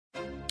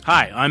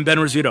Hi, I'm Ben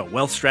Rizzuto,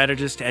 wealth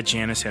strategist at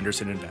Janus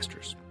Henderson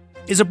Investors.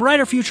 Is a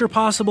brighter future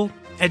possible?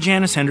 At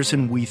Janus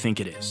Henderson, we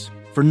think it is.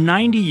 For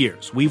 90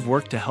 years, we've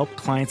worked to help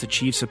clients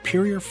achieve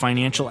superior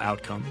financial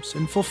outcomes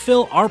and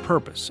fulfill our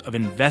purpose of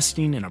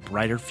investing in a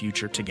brighter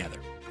future together.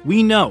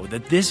 We know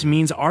that this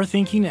means our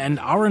thinking and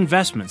our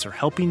investments are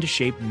helping to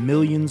shape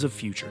millions of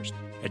futures.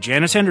 At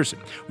Janus Henderson,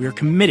 we are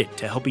committed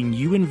to helping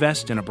you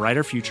invest in a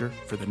brighter future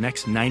for the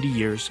next 90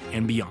 years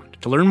and beyond.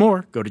 To learn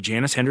more, go to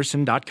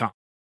janushenderson.com.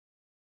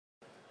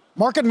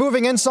 Market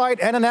moving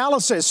insight and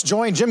analysis.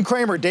 Join Jim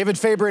Cramer, David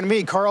Faber, and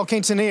me, Carl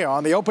Quintanilla,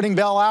 on the opening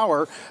bell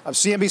hour of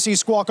CNBC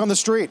Squawk on the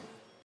Street.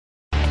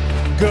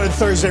 Good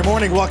Thursday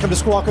morning. Welcome to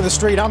Squawk on the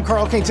Street. I'm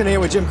Carl Quintanilla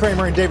with Jim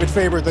Cramer and David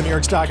Faber at the New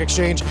York Stock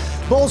Exchange.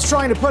 Bulls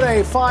trying to put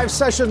a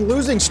 5-session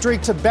losing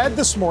streak to bed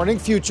this morning.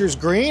 Futures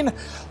green,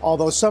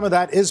 although some of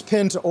that is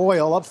pinned to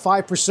oil, up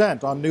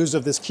 5% on news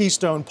of this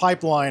Keystone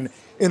Pipeline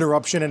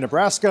interruption in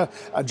Nebraska.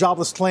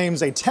 Jobless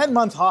claims a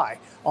 10-month high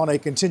on a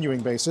continuing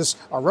basis.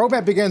 Our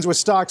roadmap begins with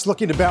stocks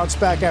looking to bounce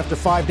back after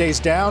 5 days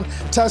down.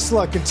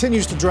 Tesla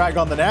continues to drag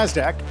on the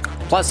NASDAQ.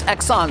 Plus,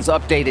 Exxon's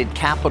updated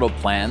capital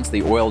plans,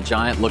 the oil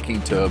giant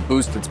looking to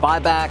boost its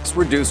buybacks,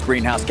 reduce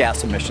greenhouse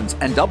gas emissions,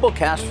 and double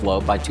cash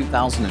flow by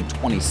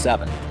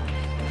 2027.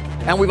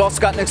 And we've also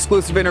got an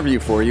exclusive interview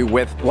for you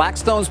with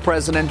Blackstone's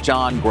president,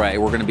 Jon Gray.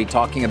 We're going to be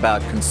talking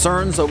about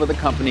concerns over the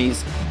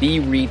company's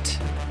BREIT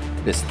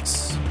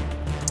business.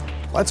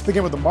 Let's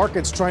begin with the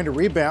markets trying to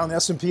rebound. The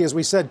S&P, as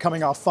we said,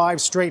 coming off 5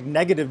 straight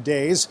negative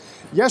days.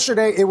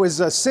 Yesterday, it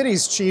was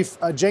Citi's chief,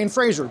 Jane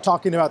Fraser,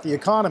 talking about the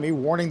economy,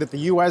 warning that the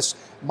U.S.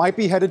 might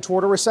be headed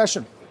toward a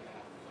recession.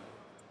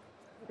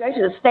 Go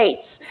to the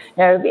States.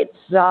 You know,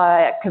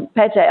 it's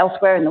compared to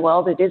elsewhere in the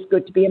world, it is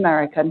good to be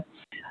American.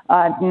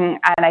 And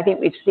I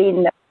think we've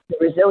seen the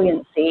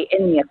resiliency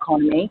in the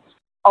economy.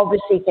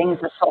 Obviously, things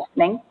are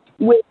softening.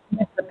 We're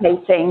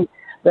anticipating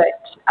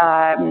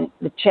that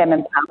the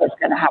Chairman Powell is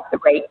going to have the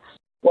rates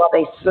while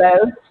they slow,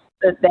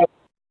 that they're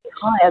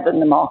higher than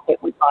the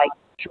market would like,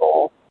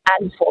 sure,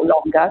 and for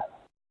longer,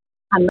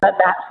 and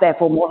that's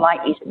therefore more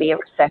likely to be a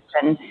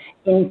recession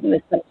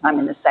sometime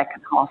in the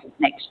second half of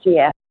next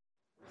year.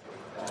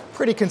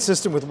 Pretty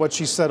consistent with what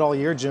she said all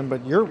year, Jim,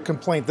 but your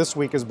complaint this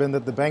week has been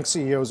that the bank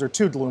CEOs are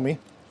too gloomy.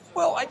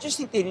 Well, I just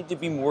think they need to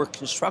be more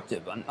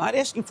constructive. I'm not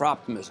asking for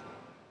optimism.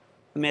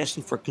 I'm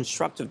asking for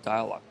constructive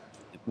dialogue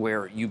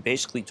where you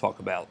basically talk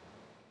about,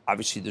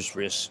 obviously there's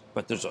risks,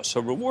 but there's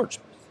also rewards.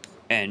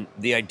 And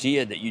the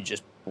idea that you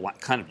just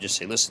kind of just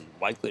say, listen,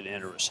 likely to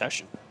enter a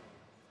recession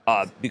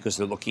because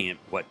they're looking at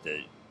what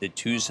the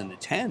 2s and the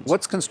 10s.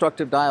 What's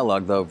constructive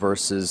dialogue, though,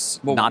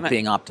 versus not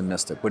being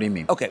optimistic? What do you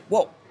mean? Okay,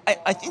 well,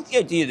 I think the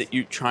idea that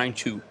you're trying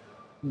to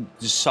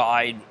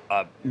decide,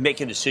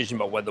 make a decision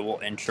about whether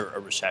we'll enter a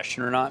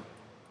recession or not,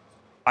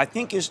 I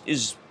think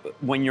is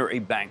when you're a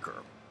banker,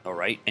 all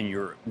right, and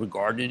you're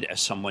regarded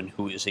as someone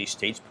who is a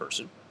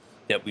statesperson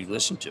that we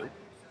listen to,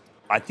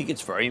 I think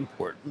it's very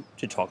important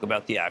to talk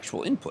about the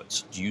actual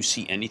inputs. Do you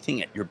see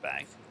anything at your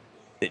bank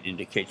that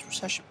indicates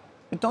recession?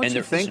 But don't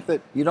you think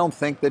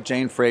that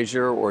Jane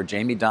Fraser or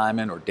Jamie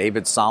Dimon or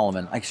David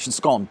Solomon, I should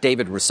just call him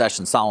David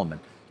Recession Solomon.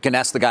 You can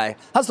ask the guy,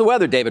 how's the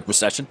weather, David?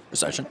 Recession.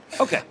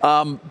 Okay.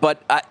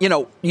 But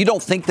you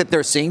don't think that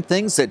they're seeing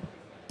things that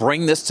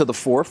bring this to the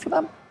fore for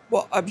them?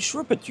 Well, I'm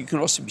sure, but you can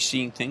also be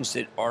seeing things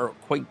that are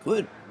quite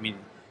good. I mean,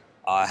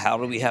 how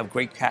do we have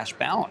great cash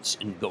balance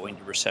and go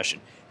into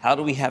recession? How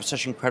do we have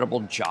such incredible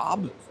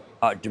job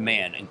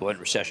demand and go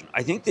into recession?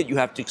 I think that you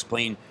have to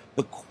explain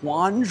the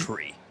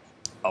quandary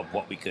of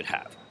what we could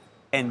have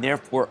and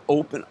therefore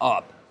open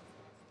up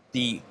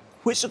the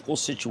quizzical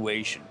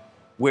situation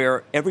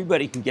where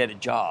everybody can get a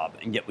job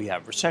and yet we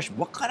have recession.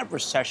 What kind of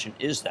recession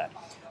is that?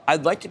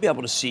 I'd like to be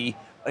able to see.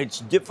 It's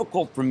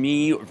difficult for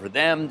me or for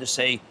them to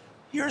say,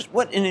 here's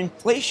what an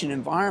inflation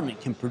environment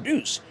can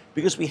produce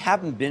because we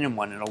haven't been in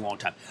one in a long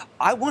time.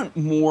 I want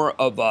more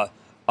of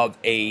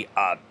a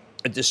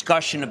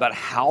discussion about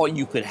how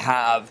you could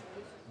have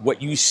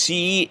what you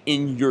see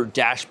in your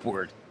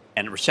dashboard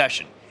and a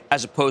recession,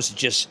 as opposed to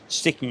just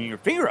sticking your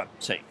finger up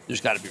and saying there's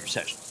got to be a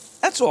recession.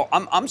 That's all.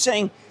 I'm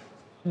saying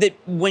that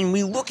when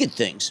we look at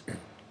things,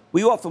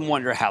 we often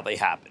wonder how they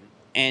happen.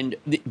 And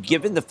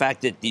given the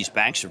fact that these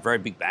banks are very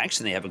big banks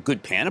and they have a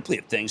good panoply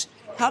of things,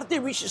 how did they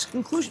reach this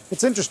conclusion?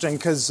 It's interesting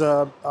because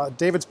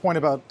David's point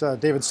about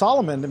David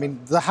Solomon, I mean,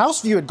 the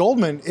house view at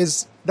Goldman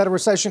is that a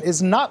recession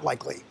is not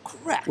likely.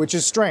 Correct. Which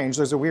is strange.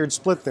 There's a weird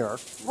split there.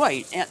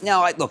 Right. And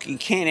now, look, you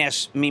can't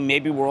ask me,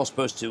 maybe we're all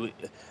supposed to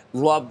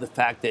love the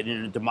fact that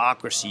in a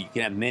democracy you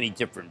can have many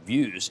different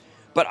views.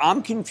 But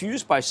I'm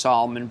confused by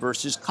Solomon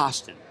versus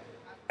Costin.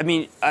 I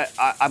mean,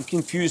 I'm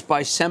confused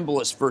by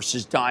Sembolis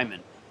versus Dimon.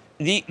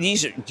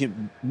 These are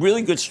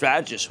really good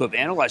strategists who have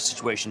analyzed the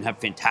situation, have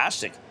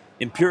fantastic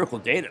empirical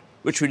data,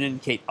 which would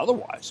indicate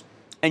otherwise.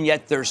 And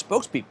yet their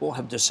spokespeople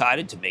have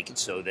decided to make it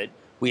so that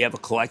we have a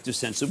collective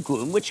sense of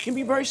gloom, which can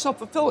be very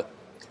self-fulfilling.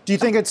 Do you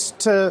think it's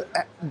to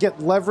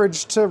get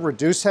leverage to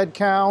reduce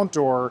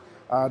headcount or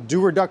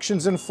do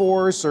reductions in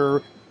force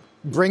or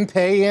bring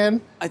pay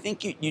in? I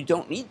think you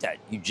don't need that.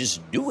 You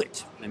just do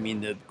it. I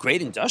mean, the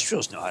great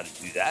industrials know how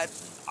to do that.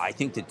 I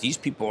think that these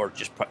people are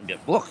just,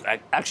 look,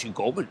 actually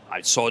Goldman,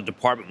 I saw a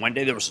department. One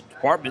day there was a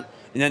department,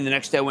 and then the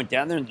next day I went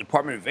down there and the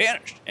department had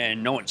vanished.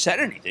 And no one said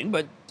anything,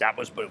 but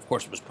of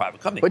course it was a private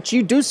company. But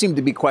you do seem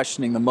to be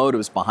questioning the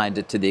motives behind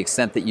it to the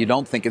extent that you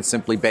don't think it's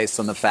simply based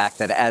on the fact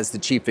that as the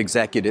chief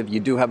executive,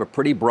 you do have a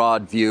pretty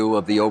broad view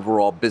of the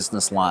overall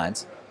business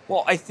lines.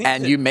 Well, I think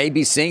and you may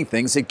be seeing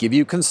things that give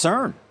you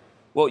concern.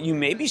 Well, you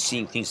may be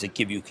seeing things that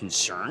give you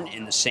concern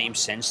in the same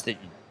sense that,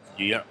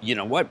 you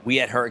know what, we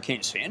had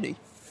Hurricane Sandy,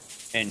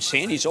 and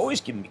Sandy's always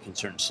given me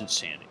concern since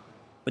Sandy.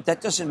 But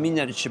that doesn't mean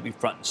that it should be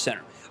front and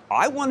center.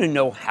 I want to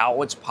know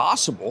how it's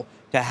possible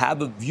to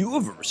have a view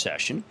of a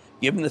recession,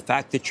 given the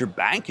fact that your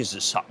bank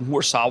is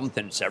more solvent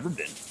than it's ever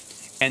been,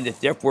 and that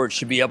therefore it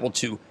should be able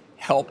to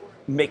help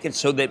make it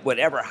so that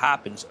whatever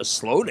happens, a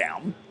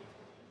slowdown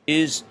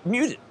is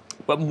muted.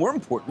 But more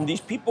important,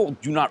 these people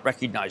do not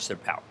recognize their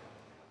power.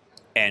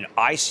 And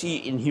I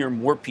see and hear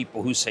more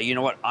people who say, you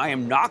know what, I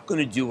am not going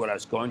to do what I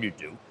was going to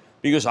do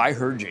because I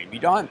heard Jamie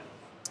Dimon.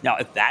 Now,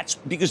 if that's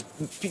because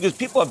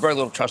people have very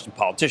little trust in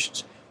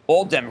politicians.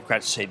 All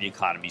Democrats say the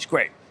economy's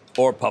great.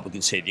 All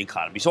Republicans say the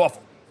economy's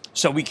awful.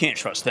 So we can't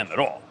trust them at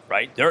all,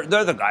 right? They're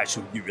the guys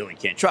who you really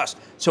can't trust.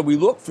 So we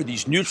look for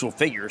these neutral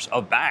figures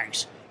of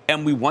banks,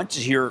 and we want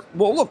to hear,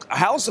 well, look,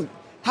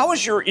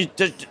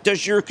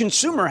 does your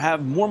consumer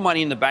have more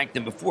money in the bank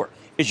than before?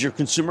 Is your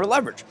consumer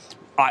leverage?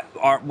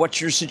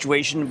 What's your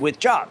situation with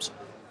jobs?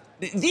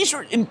 These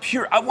are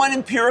I want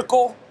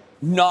empirical,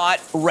 not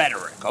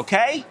rhetoric,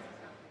 okay?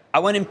 I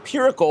want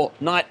empirical,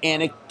 not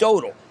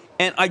anecdotal.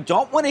 And I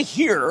don't want to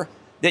hear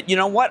that, you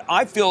know what,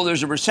 I feel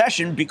there's a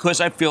recession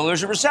because I feel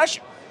there's a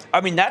recession. I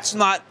mean, that's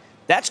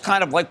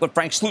kind of like what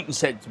Frank Slutin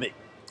said to me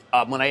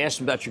when I asked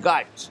him about your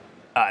guidance.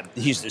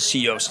 He's the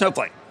CEO of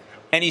Snowflake.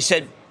 And he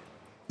said,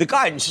 the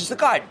guidance is the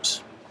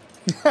guidance.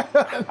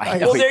 I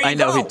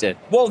know he did.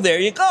 Well, there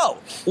you go.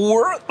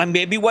 Or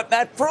maybe what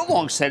Matt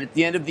Furlong said at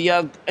the end of the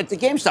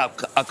GameStop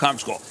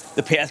conference call.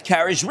 The path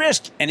carries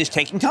risk and is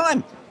taking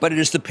time, but it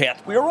is the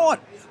path we are on.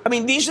 I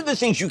mean, these are the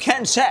things you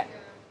can say.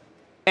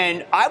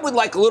 And I would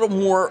like a little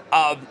more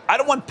I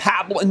don't want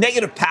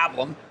negative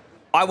pablum.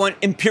 I want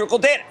empirical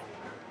data.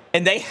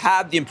 And they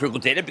have the empirical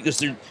data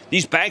because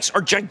these banks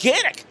are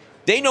gigantic.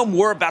 They know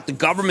more about the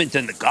government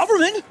than the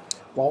government.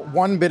 Well,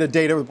 one bit of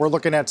data we're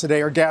looking at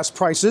today are gas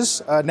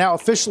prices, now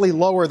officially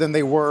lower than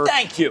they were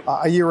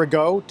a year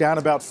ago, down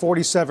about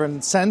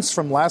 47 cents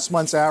from last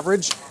month's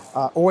average.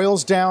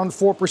 Oil's down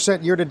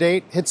 4% year to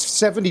date, hits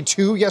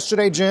 72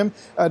 yesterday, Jim,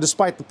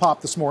 despite the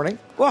pop this morning.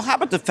 Well, how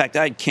about the fact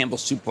that I had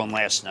Campbell's soup on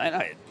last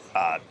night?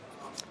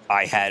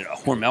 I had a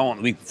Hormel on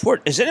the week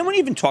before. Is anyone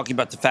even talking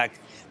about the fact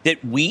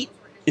that wheat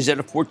is at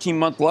a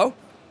 14-month low?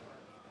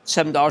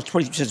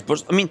 $7.22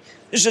 bushel. I mean,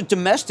 there's a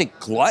domestic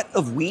glut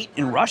of wheat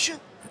in Russia.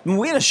 I mean,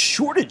 we had a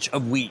shortage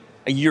of wheat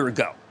a year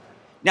ago.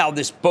 Now,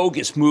 this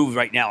bogus move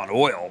right now in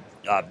oil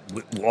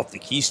off the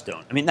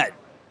Keystone. I mean,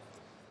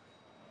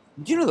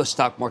 do you know the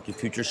stock market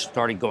futures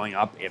started going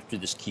up after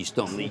this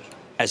Keystone leak,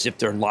 as if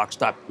they're in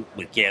lockstep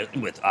with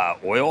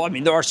oil? I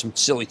mean, there are some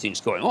silly things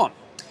going on.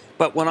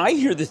 But when I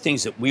hear the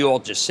things that we all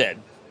just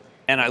said,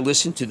 and I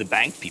listen to the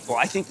bank people,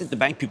 I think that the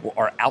bank people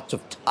are out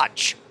of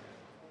touch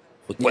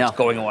with what's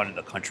going on in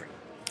the country.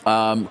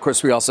 Of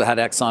course, we also had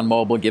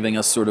ExxonMobil giving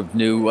us sort of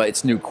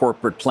its new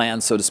corporate plan,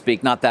 so to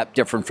speak, not that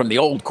different from the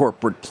old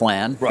corporate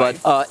plan, right,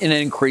 but an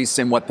increase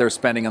in what they're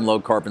spending on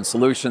low-carbon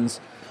solutions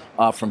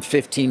from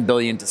 $15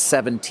 billion to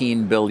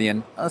 $17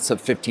 billion. That's a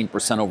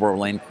 15%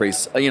 overall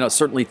increase.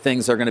 Certainly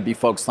things are going to be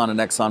focused on in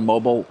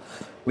ExxonMobil.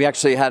 We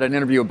actually had an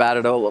interview about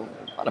it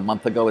about a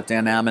month ago with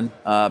Dan Ammann.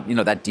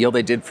 That deal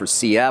they did for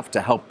CF to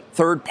help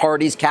third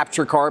parties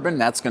capture carbon.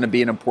 That's going to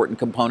be an important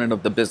component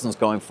of the business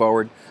going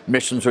forward.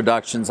 Emissions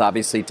reductions,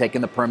 obviously, taking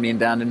the Permian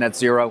down to net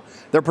zero.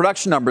 Their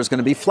production number is going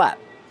to be flat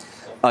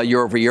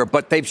year over year,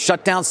 but they've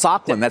shut down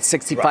Sakhalin. That's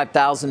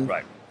 65,000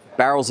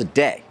 barrels a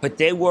day. But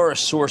they were a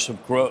source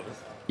of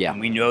growth. Yeah.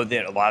 And we know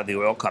that a lot of the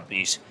oil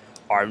companies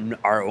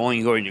are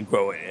only going to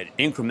grow at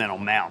incremental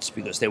amounts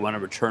because they want to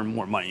return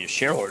more money to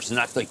shareholders. And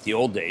not like the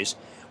old days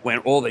when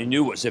all they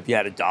knew was if you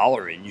had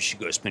 $1 in, you should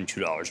go spend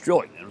 $2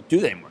 drilling. They don't do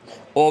that anymore.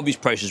 All these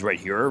prices right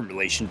here are in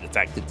relation to the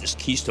fact that this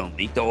Keystone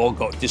leak, they'll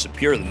all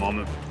disappear the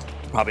moment,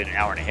 probably in an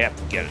hour and a half,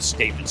 to get a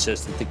statement that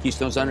says that the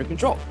Keystone's under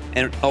control.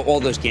 And all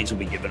those gains will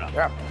be given up.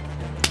 Yeah.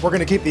 We're going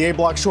to keep the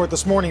A-block short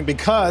this morning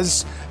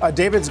because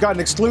David's got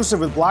an exclusive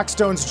with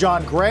Blackstone's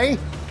John Gray.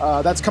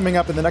 That's coming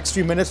up in the next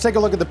few minutes. Take a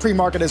look at the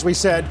pre-market, as we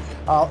said.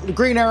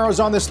 Green arrows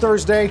on this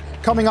Thursday,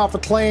 coming off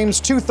of claims.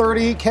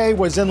 230K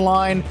was in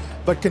line,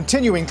 but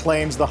continuing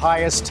claims the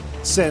highest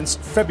since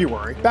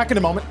February. Back in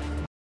a moment.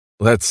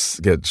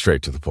 Let's get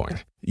straight to the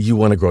point. You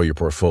want to grow your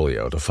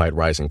portfolio to fight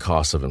rising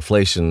costs of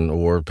inflation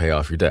or pay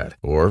off your debt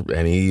or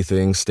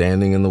anything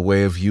standing in the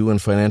way of you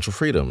and financial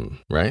freedom,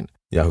 right?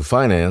 Yahoo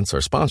Finance, our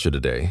sponsor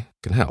today,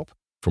 can help.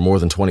 For more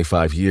than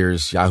 25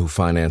 years, Yahoo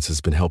Finance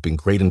has been helping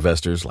great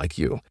investors like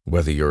you.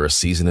 Whether you're a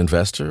seasoned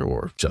investor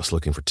or just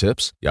looking for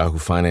tips, Yahoo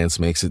Finance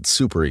makes it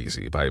super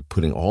easy by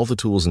putting all the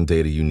tools and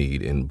data you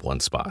need in one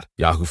spot.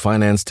 Yahoo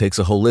Finance takes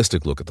a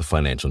holistic look at the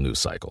financial news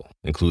cycle,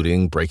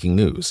 including breaking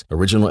news,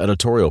 original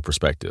editorial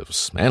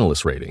perspectives,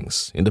 analyst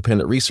ratings,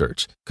 independent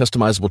research,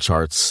 customizable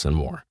charts, and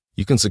more.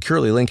 You can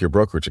securely link your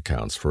brokerage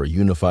accounts for a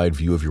unified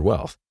view of your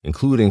wealth,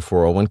 including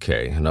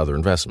 401k and other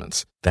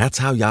investments. That's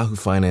how Yahoo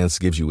Finance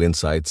gives you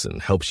insights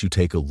and helps you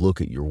take a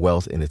look at your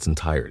wealth in its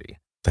entirety.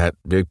 That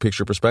big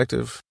picture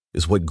perspective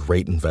is what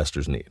great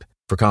investors need.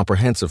 For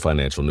comprehensive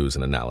financial news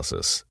and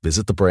analysis,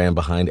 visit the brand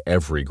behind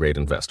every great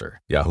investor,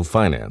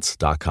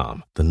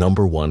 yahoofinance.com, the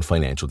 #1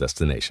 financial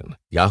destination,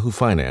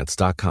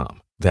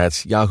 yahoofinance.com.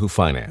 That's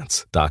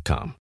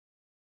yahoofinance.com.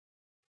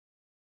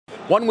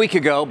 1 week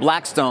ago,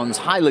 Blackstone's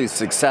highly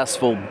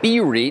successful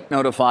BREIT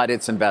notified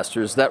its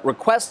investors that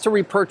requests to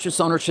repurchase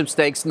ownership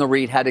stakes in the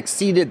REIT had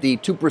exceeded the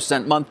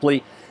 2%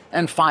 monthly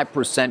and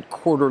 5%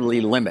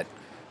 quarterly limit.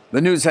 The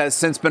news has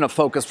since been a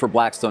focus for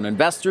Blackstone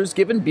investors,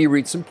 given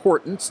BREIT's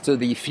importance to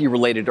the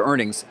fee-related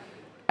earnings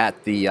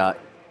at the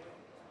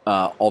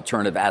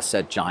alternative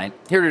asset giant.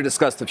 Here to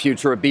discuss the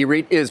future of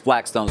BREIT is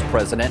Blackstone's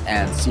president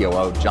and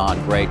COO,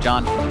 Jon Gray.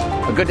 Jon,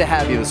 good to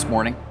have you this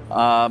morning.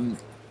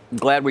 I'm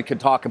glad we could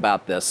talk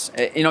about this.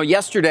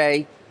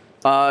 Yesterday,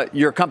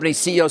 your company's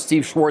CEO,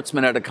 Steve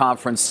Schwarzman, at a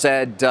conference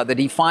said that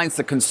he finds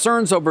the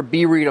concerns over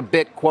BREIT a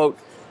bit, quote,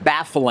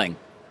 baffling.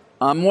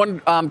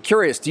 I'm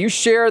curious, do you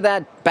share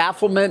that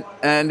bafflement?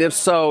 And if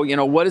so,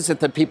 what is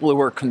it that people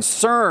who are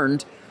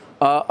concerned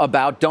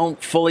about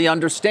don't fully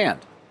understand?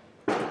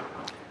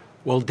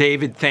 Well,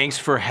 David, thanks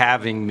for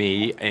having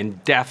me.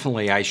 And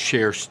definitely I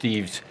share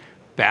Steve's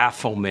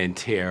bafflement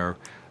here.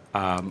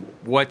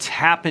 What's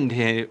happened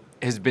here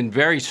has been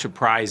very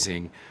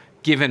surprising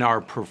given our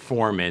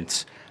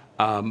performance.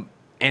 And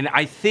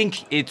I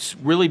think it's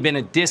really been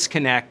a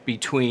disconnect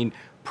between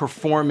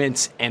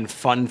performance and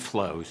fund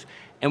flows.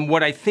 And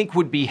what I think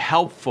would be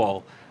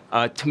helpful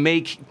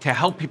to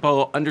help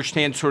people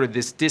understand sort of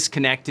this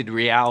disconnected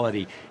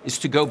reality is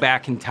to go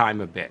back in time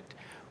a bit.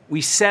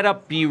 We set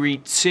up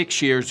BREIT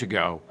 6 years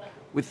ago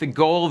with the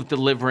goal of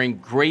delivering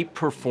great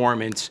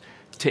performance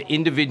to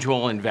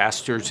individual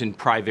investors in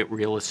private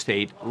real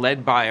estate,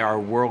 led by our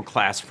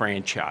world-class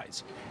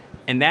franchise.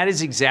 And that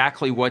is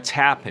exactly what's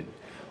happened.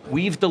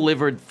 We've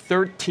delivered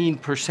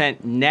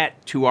 13%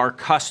 net to our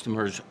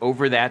customers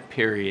over that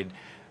period,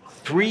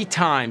 3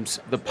 times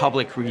the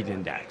public REIT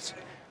index.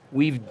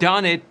 We've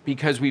done it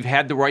because we've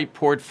had the right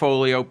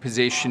portfolio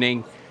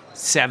positioning,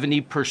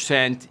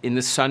 70% in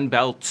the Sun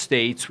Belt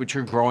states, which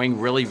are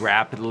growing really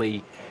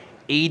rapidly,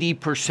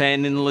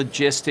 80% in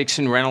logistics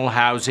and rental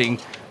housing,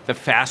 the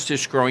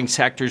fastest growing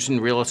sectors in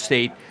real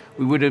estate.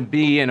 We would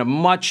be in a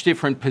much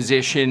different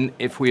position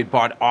if we had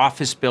bought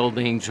office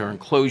buildings or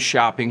enclosed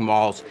shopping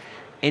malls.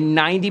 And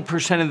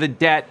 90% of the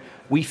debt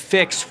we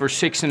fixed for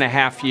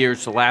 6.5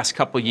 years, the last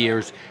couple of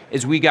years,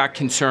 as we got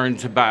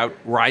concerns about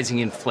rising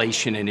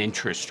inflation and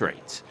interest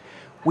rates.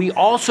 We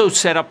also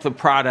set up the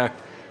product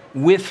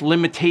with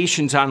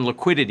limitations on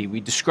liquidity.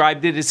 We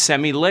described it as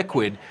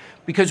semi-liquid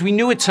because we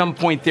knew at some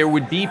point there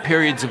would be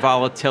periods of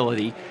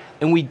volatility,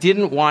 and we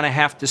didn't want to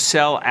have to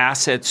sell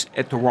assets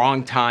at the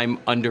wrong time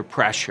under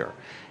pressure.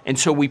 And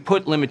so we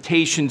put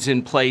limitations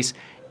in place,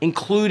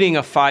 including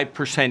a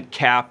 5%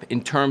 cap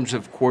in terms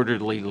of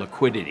quarterly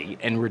liquidity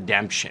and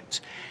redemptions.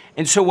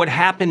 And so what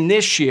happened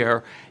this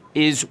year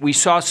is we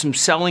saw some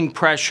selling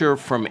pressure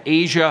from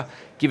Asia,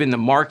 given the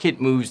market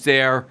moves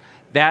there.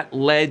 That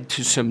led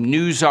to some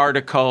news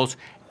articles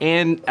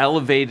and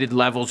elevated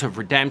levels of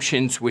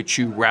redemptions, which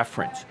you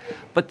referenced.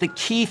 But the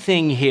key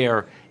thing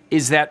here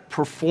is that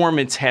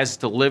performance has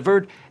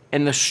delivered,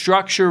 and the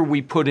structure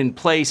we put in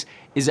place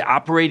is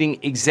operating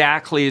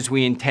exactly as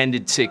we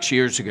intended 6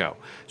 years ago.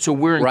 So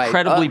we're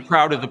incredibly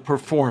proud of the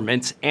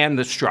performance and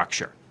the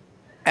structure.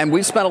 And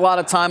we've spent a lot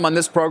of time on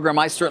this program,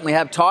 I certainly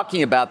have,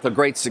 talking about the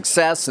great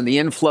success and the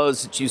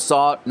inflows that you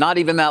saw not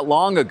even that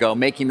long ago,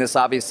 making this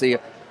obviously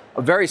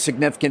a very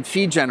significant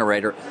fee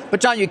generator. But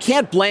Jon, you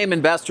can't blame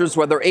investors,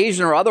 whether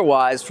Asian or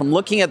otherwise, from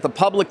looking at the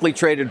publicly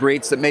traded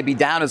REITs that may be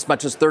down as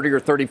much as 30 or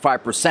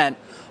 35%,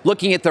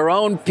 looking at their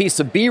own piece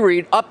of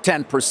BREIT up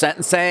 10%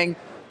 and saying,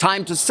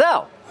 time to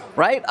sell,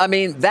 right? I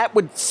mean, that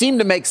would seem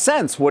to make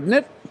sense, wouldn't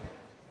it?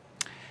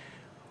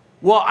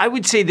 Well, I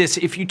would say this,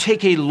 if you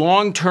take a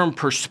long-term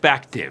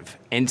perspective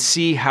and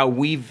see how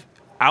we've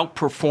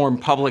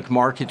outperformed public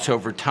markets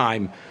over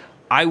time,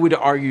 I would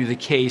argue the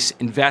case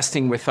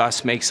investing with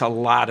us makes a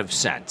lot of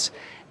sense.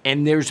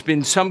 And there's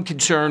been some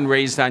concern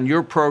raised on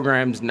your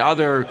programs and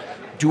other,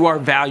 do our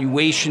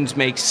valuations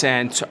make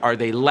sense? Are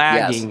they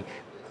lagging? Yes.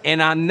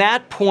 And on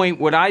that point,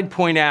 what I'd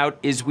point out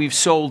is we've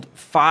sold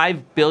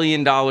 $5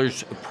 billion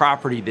of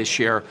property this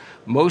year,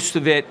 most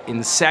of it in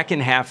the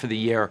second half of the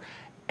year,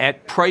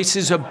 at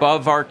prices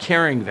above our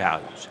carrying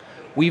values.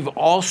 We've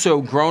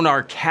also grown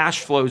our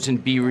cash flows in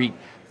BREIT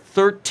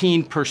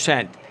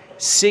 13%,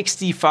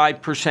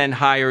 65%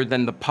 higher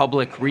than the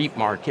public REIT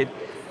market.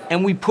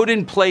 And we put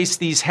in place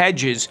these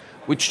hedges,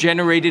 which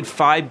generated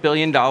 $5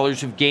 billion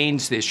of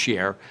gains this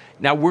year.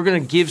 Now, we're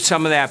going to give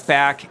some of that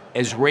back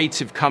as rates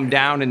have come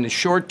down in the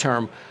short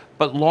term,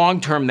 but long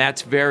term,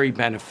 that's very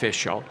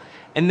beneficial.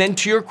 And then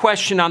to your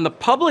question on the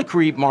public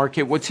REIT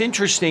market, what's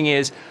interesting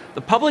is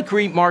the public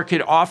REIT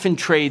market often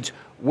trades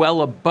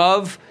well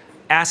above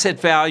asset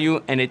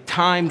value and at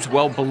times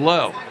well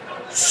below.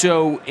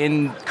 So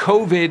in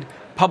COVID,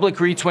 public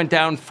REITs went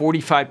down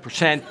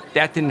 45%.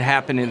 That didn't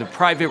happen in the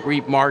private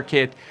REIT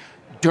market.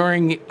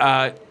 During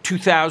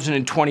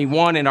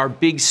 2021 in our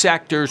big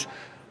sectors,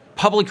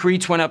 public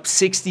REITs went up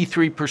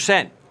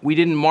 63%. We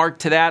didn't mark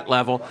to that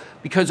level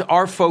because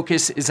our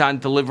focus is on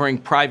delivering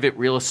private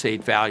real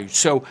estate value.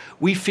 So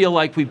we feel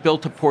like we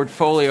built a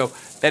portfolio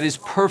that is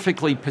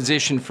perfectly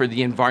positioned for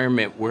the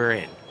environment we're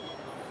in.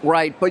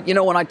 Right. But, you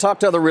know, when I talk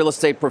to other real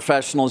estate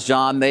professionals,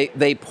 John,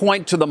 they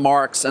point to the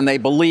marks and they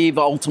believe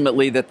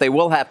ultimately that they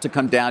will have to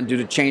come down due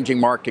to changing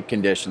market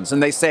conditions.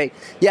 And they say,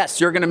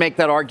 yes, you're going to make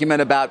that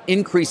argument about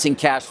increasing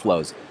cash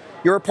flows.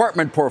 Your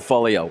apartment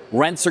portfolio,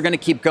 rents are going to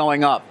keep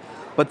going up.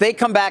 But they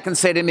come back and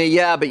say to me,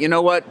 yeah, but you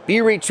know what?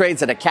 BREIT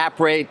trades at a cap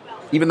rate,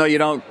 even though you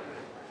don't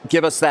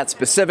give us that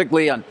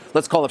specifically, on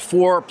let's call it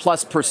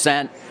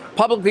 4+%.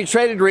 Publicly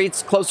traded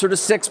REITs closer to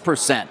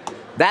 6%.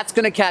 That's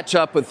going to catch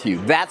up with you.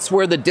 That's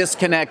where the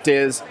disconnect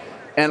is.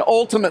 And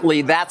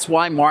ultimately, that's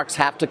why marks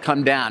have to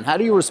come down. How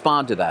do you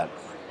respond to that?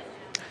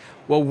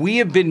 Well, we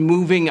have been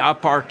moving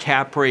up our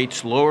cap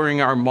rates, lowering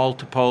our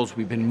multiples.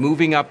 We've been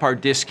moving up our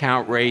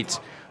discount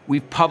rates.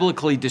 We've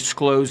publicly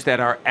disclosed that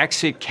our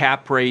exit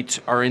cap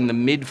rates are in the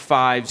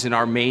mid-5s in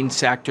our main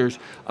sectors,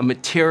 a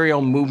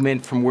material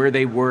movement from where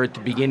they were at the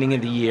beginning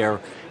of the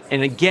year.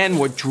 And again,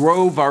 what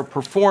drove our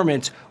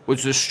performance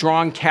was the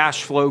strong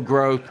cash flow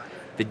growth,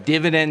 the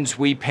dividends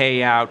we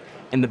pay out,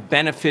 and the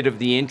benefit of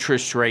the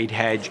interest rate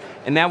hedge.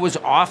 And that was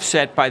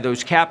offset by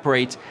those cap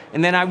rates.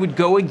 And then I would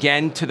go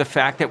again to the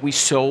fact that we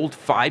sold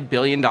 $5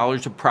 billion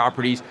of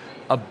properties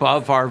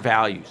above our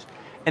values.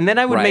 And then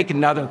I would make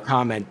another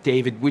comment,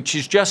 David, which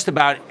is just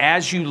about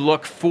as you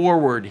look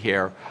forward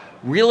here,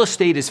 real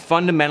estate is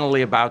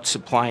fundamentally about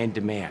supply and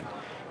demand.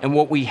 And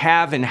what we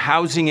have in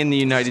housing in the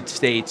United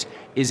States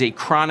is a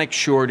chronic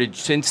shortage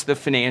since the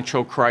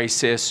financial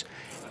crisis.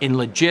 In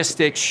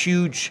logistics,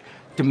 huge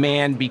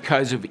demand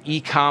because of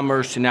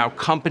e-commerce and now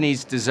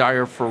companies'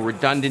 desire for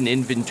redundant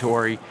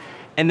inventory.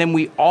 And then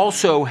we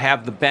also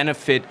have the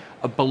benefit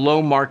of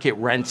below market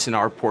rents in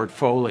our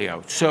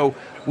portfolio. So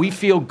we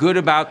feel good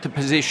about the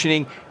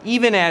positioning,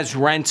 even as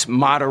rents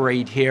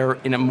moderate here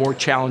in a more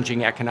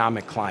challenging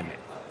economic climate.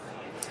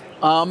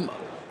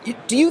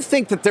 Do you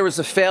think that there was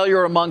a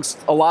failure amongst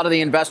a lot of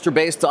the investor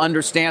base to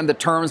understand the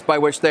terms by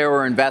which they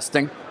were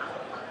investing?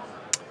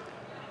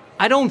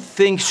 I don't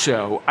think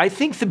so. I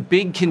think the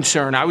big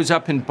concern, I was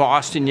up in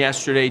Boston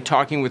yesterday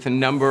talking with a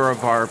number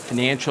of our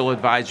financial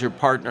advisor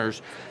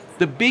partners.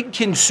 The big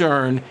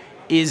concern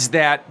is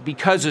that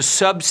because a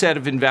subset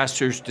of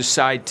investors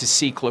decide to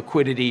seek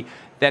liquidity,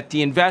 that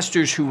the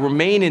investors who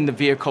remain in the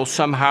vehicle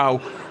somehow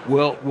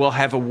will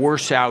have a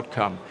worse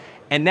outcome.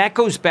 And that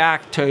goes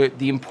back to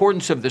the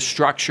importance of the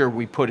structure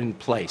we put in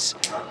place.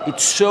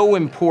 It's so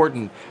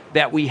important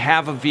that we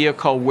have a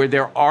vehicle where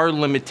there are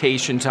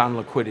limitations on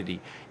liquidity.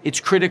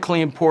 It's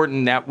critically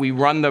important that we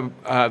run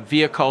the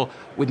vehicle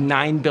with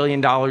 $9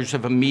 billion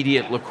of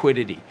immediate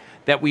liquidity,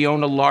 that we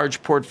own a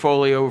large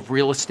portfolio of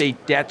real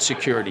estate debt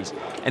securities,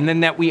 and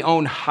then that we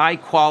own high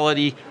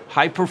quality,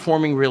 high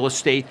performing real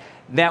estate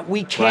that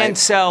we can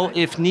sell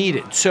if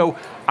needed. So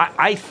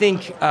I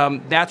think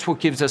that's what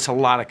gives us a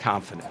lot of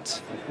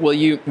confidence. Will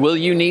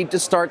you need to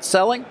start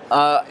selling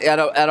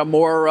at a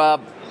more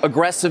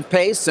aggressive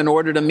pace in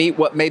order to meet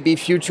what may be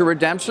future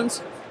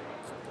redemptions?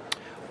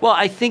 Well,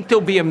 I think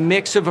there'll be a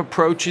mix of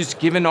approaches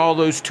given all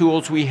those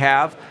tools we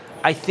have.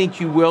 I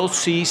think you will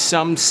see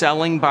some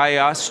selling by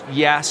us,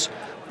 yes,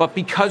 but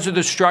because of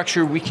the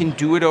structure, we can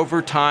do it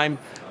over time.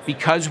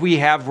 Because we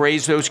have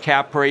raised those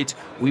cap rates,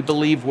 we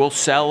believe we'll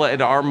sell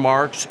at our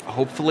marks,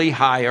 hopefully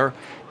higher,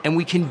 and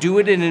we can do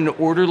it in an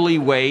orderly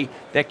way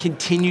that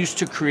continues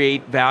to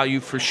create value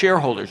for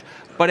shareholders.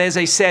 But as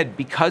I said,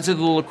 because of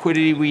the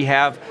liquidity we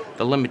have,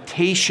 the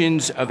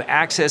limitations of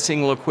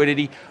accessing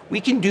liquidity,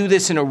 we can do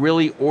this in a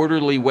really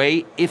orderly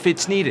way if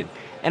it's needed.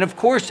 And of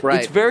course,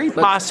 it's very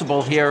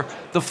possible here,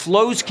 the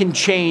flows can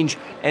change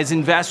as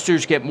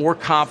investors get more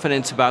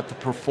confidence about the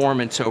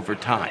performance over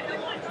time.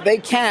 They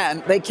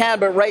can,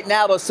 but right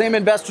now those same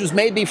investors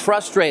may be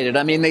frustrated.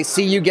 I mean, they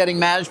see you getting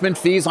management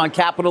fees on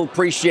capital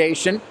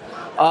appreciation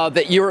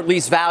that you're at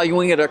least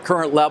valuing at a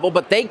current level,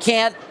 but they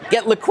can't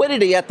get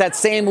liquidity at that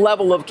same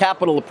level of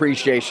capital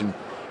appreciation.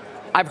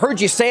 I've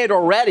heard you say it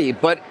already,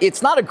 but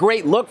it's not a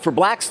great look for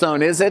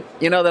Blackstone, is it?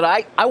 You know, that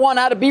I want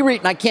out of BREIT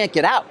and I can't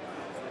get out.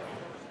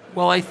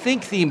 Well, I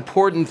think the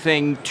important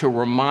thing to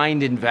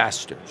remind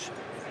investors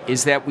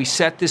is that we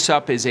set this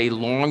up as a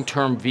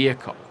long-term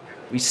vehicle.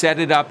 We set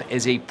it up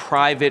as a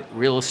private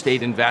real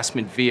estate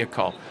investment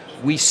vehicle.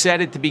 We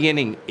said at the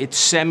beginning, it's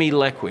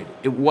semi-liquid.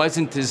 It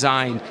wasn't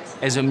designed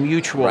as a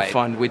mutual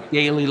fund with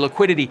daily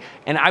liquidity.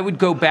 And I would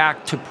go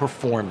back to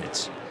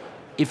performance.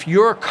 If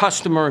you're a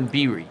customer in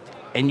BREIT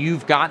and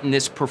you've gotten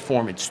this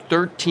performance,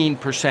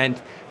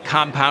 13%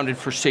 compounded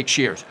for 6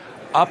 years,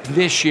 up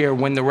this year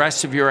when the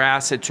rest of your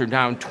assets are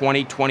down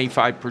 20,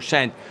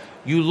 25%,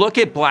 you look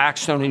at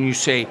Blackstone and you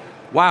say,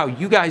 wow,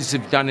 you guys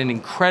have done an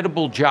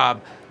incredible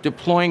job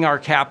deploying our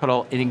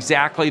capital in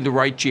exactly the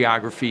right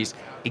geographies,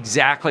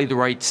 exactly the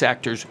right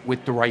sectors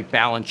with the right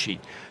balance sheet.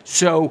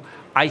 So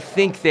I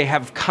think they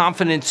have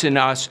confidence in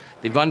us.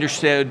 They've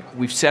understood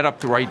we've set up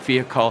the right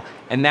vehicle,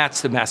 and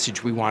that's the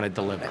message we want to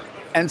deliver.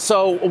 And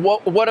so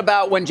what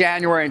about when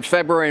January and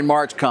February and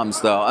March comes,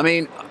 though? I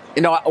mean,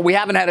 we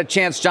haven't had a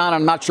chance, John,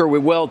 I'm not sure we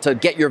will, to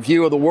get your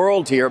view of the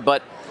world here,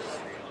 but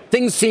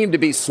things seem to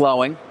be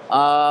slowing.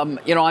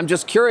 I'm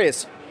just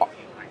curious.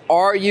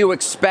 Are you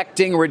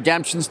expecting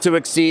redemptions to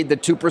exceed the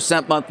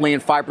 2% monthly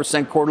and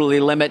 5% quarterly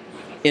limit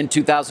in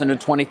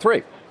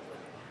 2023?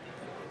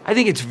 I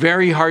think it's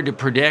very hard to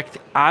predict.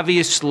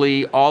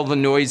 Obviously, all the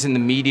noise in the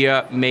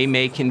media may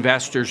make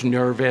investors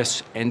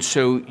nervous, and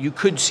so you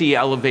could see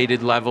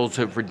elevated levels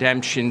of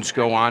redemptions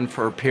go on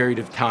for a period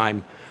of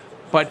time.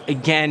 But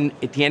again,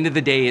 at the end of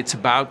the day, it's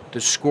about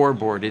the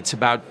scoreboard. It's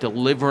about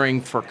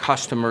delivering for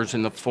customers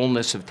in the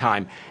fullness of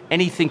time.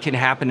 Anything can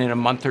happen in a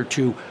month or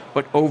two,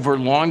 but over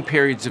long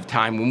periods of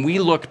time, when we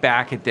look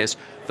back at this,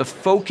 the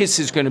focus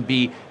is going to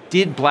be,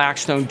 did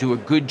Blackstone do a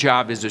good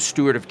job as a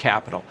steward of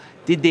capital?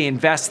 Did they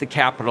invest the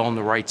capital in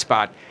the right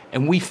spot?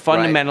 And we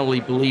fundamentally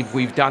believe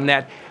we've done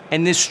that.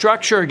 And this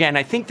structure, again,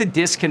 I think the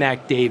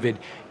disconnect, David,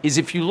 is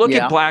if you look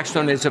at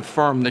Blackstone as a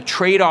firm, the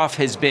trade-off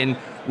has been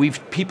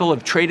people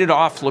have traded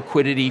off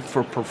liquidity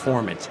for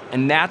performance.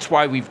 And that's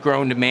why we've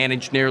grown to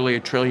manage nearly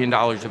 $1 trillion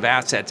of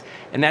assets.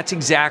 And that's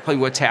exactly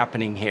what's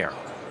happening here.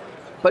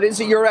 But is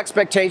it your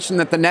expectation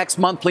that the next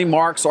monthly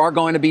marks are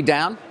going to be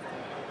down?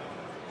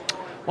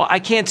 Well, I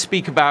can't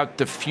speak about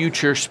the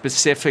future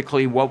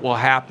specifically, what will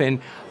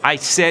happen. I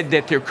said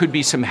that there could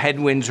be some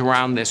headwinds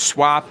around this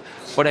swap,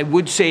 but I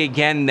would say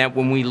again that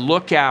when we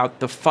look out,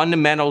 the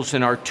fundamentals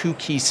in our two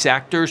key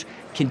sectors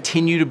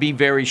continue to be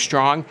very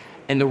strong,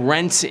 and the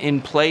rents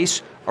in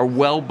place are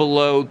well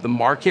below the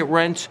market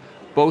rents.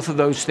 Both of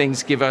those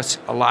things give us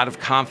a lot of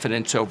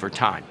confidence over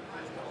time.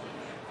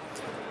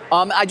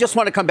 I just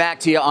want to come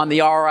back to you on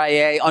the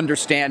RIA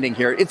understanding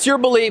here. It's your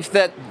belief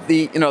that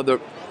the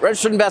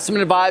registered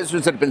investment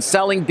advisors that have been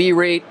selling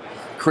BREIT,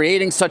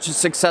 creating such a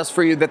success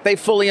for you, that they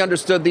fully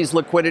understood these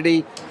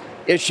liquidity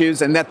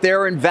issues and that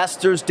their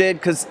investors did?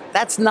 Because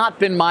that's not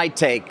been my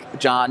take,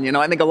 John.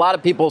 I think a lot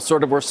of people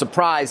sort of were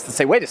surprised to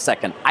say, wait a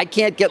second, I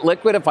can't get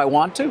liquid if I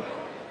want to?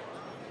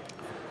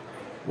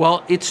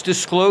 Well, it's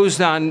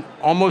disclosed on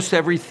almost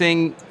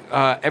everything,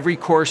 every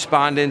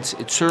correspondence.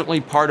 It's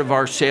certainly part of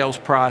our sales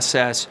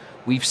process.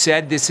 We've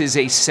said this is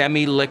a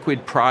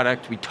semi-liquid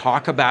product. We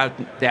talk about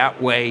it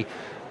that way.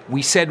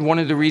 We said one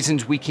of the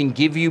reasons we can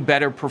give you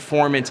better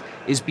performance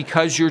is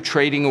because you're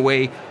trading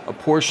away a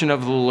portion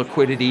of the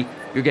liquidity.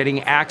 You're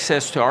getting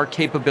access to our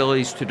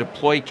capabilities to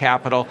deploy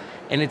capital,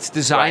 and it's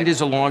designed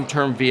as a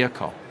long-term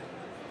vehicle.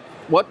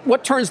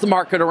 What turns the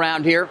market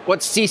around here?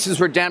 What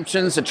ceases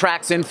redemptions,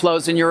 attracts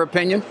inflows, in your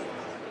opinion?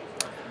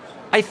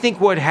 I think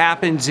what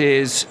happens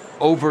is,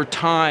 over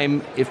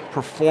time, if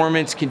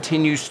performance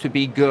continues to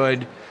be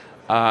good,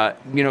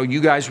 you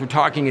guys were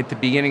talking at the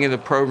beginning of the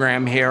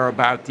program here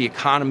about the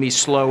economy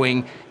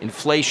slowing,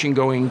 inflation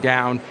going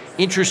down.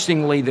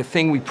 Interestingly, the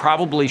thing we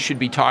probably should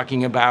be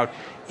talking about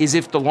is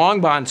if the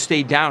long bond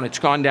stayed down, it's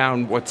gone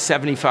down,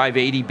 75,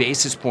 80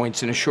 basis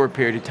points in a short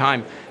period of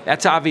time.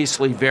 That's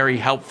obviously very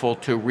helpful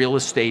to real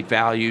estate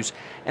values.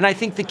 And I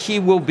think the key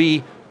will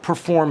be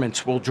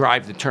performance will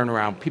drive the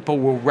turnaround. People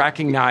will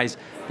recognize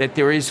that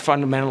there is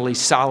fundamentally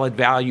solid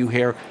value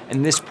here,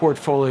 and this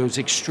portfolio is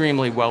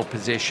extremely well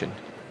positioned.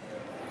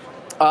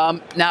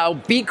 Now,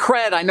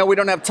 BCRED, I know we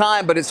don't have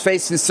time, but it's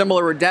facing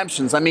similar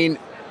redemptions. I mean,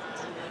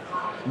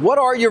 what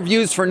are your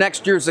views for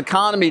next year's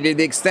economy to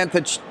the extent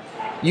that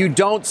you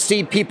don't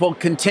see people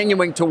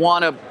continuing to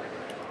want to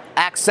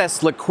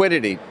access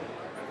liquidity?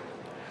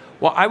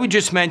 Well, I would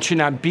just mention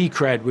on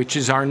BCRED, which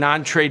is our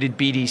non-traded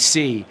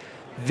BDC,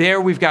 there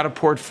we've got a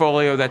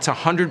portfolio that's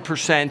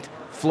 100%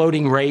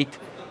 floating rate.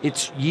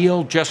 Its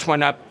yield just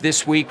went up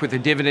this week with a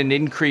dividend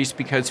increase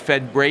because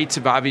Fed rates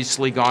have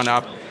obviously gone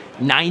up.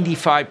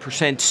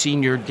 95%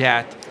 senior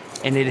debt,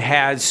 and it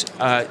has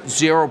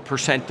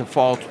 0%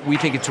 default. We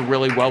think it's a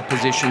really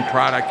well-positioned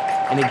product,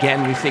 and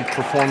again, we think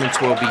performance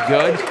will be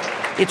good.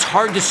 It's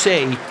hard to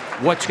say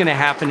what's going to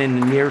happen in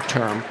the near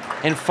term,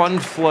 and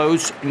fund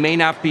flows may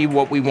not be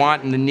what we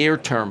want in the near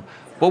term,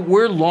 but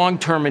we're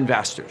long-term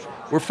investors.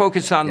 We're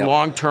focused on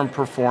long-term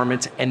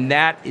performance, and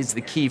that is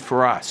the key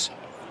for us.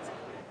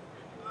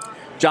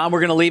 John,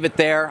 we're going to leave it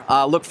there.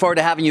 Look forward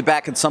to having you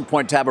back at some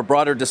point to have a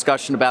broader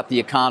discussion about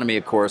the economy,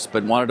 of course,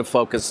 but wanted to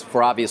focus,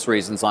 for obvious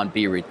reasons, on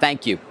BREIT.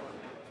 Thank you.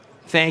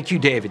 Thank you,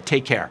 David.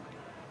 Take care.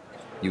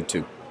 You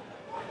too.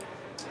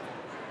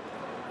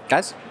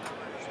 Guys?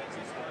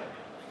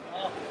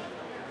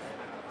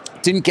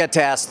 Didn't get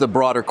to ask the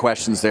broader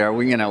questions there.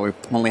 We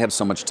only have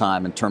so much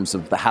time in terms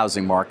of the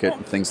housing market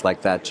and things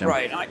like that, Jim.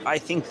 Right. I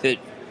think that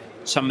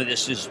some of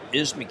this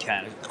is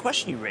mechanical. The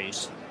question you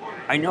raised,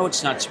 I know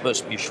it's not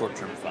supposed to be a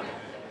short-term fund,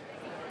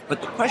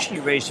 but the question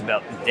you raised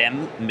about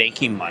them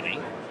making money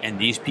and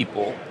these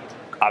people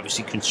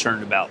obviously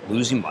concerned about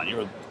losing money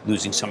or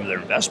losing some of their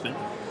investment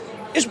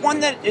is one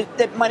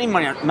that money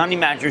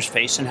managers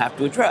face and have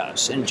to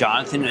address. And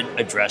Jonathan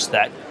addressed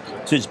that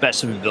to his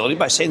best of his ability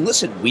by saying,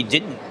 listen, we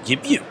didn't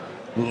give you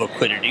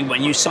liquidity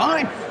when you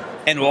signed.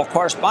 And all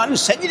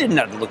correspondents said you didn't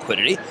have the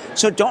liquidity.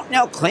 So don't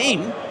now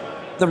claim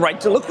the right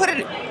to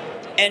liquidity.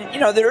 And,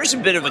 there is a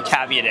bit of a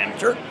caveat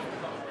emptor,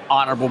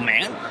 honorable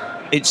man.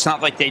 It's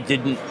not like they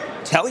didn't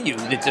tell you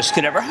that this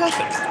could ever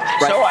happen.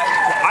 Right. So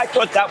I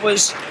thought that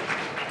was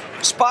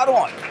spot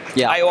on.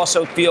 Yeah. I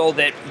also feel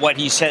that what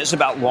he says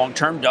about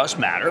long-term does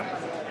matter.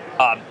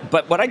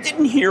 But what I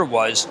didn't hear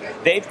was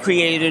they've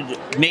created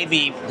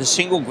maybe the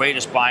single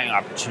greatest buying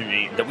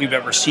opportunity that we've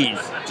ever seen,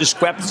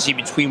 discrepancy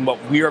between what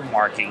we're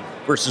marking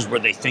versus where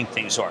they think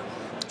things are.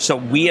 So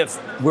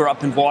we're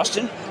up in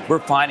Boston. We're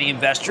finding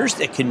investors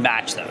that can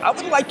match them. I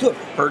would like to have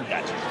heard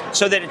that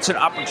so that it's an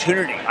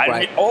opportunity.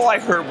 Right. All I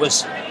heard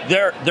was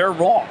they're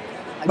wrong.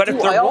 But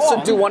if they're I also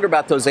wrong, do wonder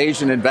about those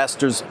Asian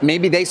investors.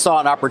 Maybe they saw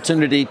an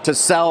opportunity to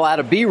sell out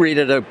of B-REIT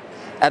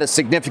at a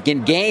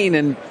significant gain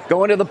and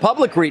go into the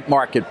public REIT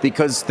market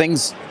because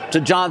things,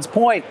 to John's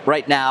point,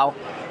 right now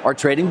are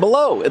trading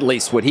below at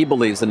least what he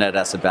believes the net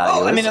asset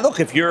value is. I mean, look,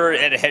 if you're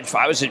at a hedge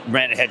fund,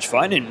 ran a hedge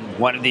fund and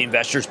one of the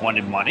investors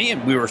wanted money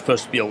and we were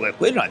supposed to be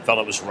illiquid and I felt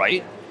it was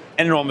right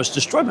and it almost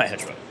destroyed my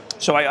hedge fund.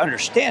 So I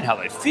understand how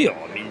they feel.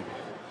 I mean,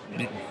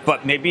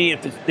 but maybe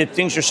if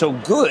things are so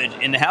good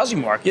in the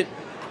housing market,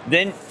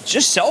 then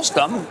just sell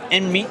some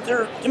and meet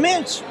their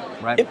demands.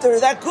 Right. If they're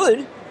that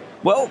good,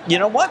 well, you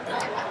know what?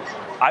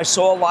 I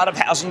saw a lot of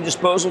housing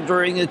disposal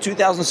during the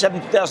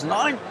 2007,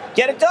 2009.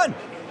 Get it done.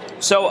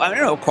 So, I don't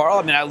know,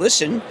 Carl, I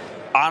listen,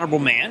 honorable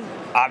man,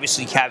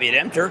 obviously caveat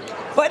emptor,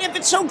 but if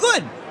it's so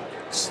good,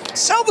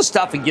 sell the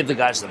stuff and give the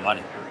guys the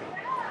money.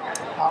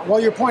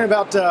 Well, your point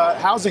about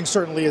housing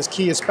certainly is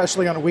key,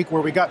 especially on a week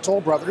where we got Toll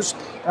Brothers.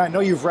 And I know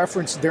you've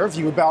referenced their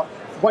view about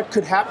what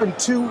could happen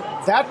to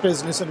that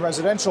business and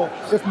residential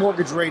if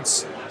mortgage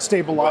rates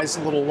stabilize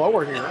a little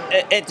lower here.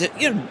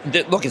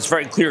 Look, it's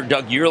very clear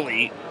Doug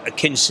Yearley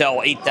can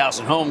sell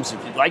 8,000 homes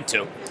if you'd like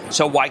to.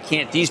 So why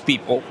can't these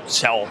people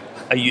sell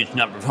a huge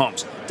number of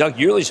homes? Doug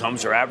Yearley's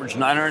homes are average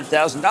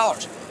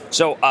 $900,000.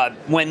 So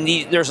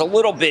there's a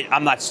little bit,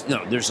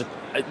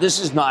 this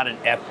is not an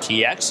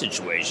FTX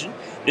situation.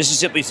 This is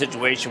simply a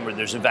situation where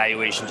there's a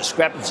valuation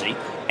discrepancy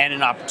and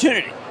an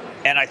opportunity.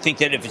 And I think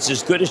that if it's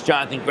as good as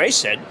Jonathan Gray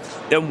said,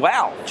 then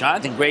wow,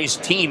 Jonathan Gray's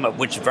team, of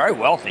which is very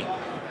wealthy,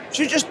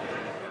 should just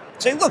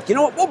say, look, you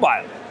know what, we'll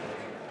buy them.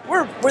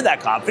 We're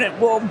that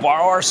confident, we'll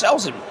borrow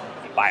ourselves and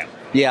buy them.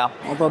 Yeah,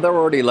 although they're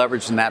already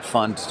leveraged in that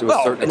fund to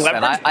a certain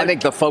extent. I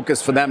think the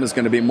focus for them is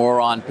going to be more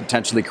on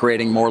potentially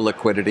creating more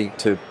liquidity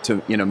to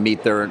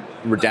meet their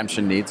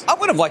redemption needs. I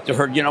would have liked to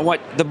heard, you know what,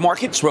 the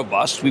market's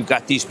robust. We've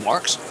got these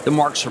marks. The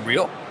marks are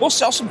real. We'll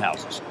sell some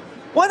houses.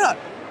 Why not?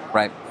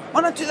 Right. Why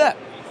not do that?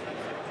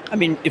 I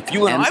mean, if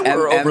you and I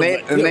were over...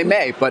 They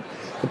may, but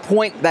the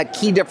point, that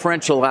key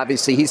differential,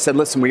 obviously, he said,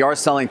 listen, we are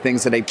selling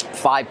things at a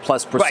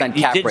 5+%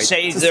 cap rate. He did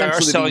say they are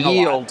selling the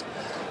yield, a lot.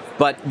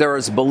 But there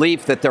is a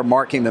belief that they're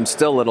marking them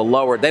still at a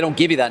lower, they don't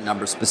give you that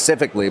number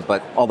specifically,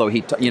 but although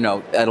at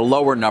a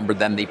lower number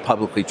than the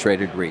publicly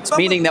traded REITs.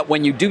 Meaning that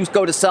when you do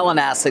go to sell an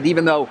asset,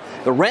 even though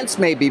the rents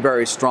may be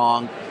very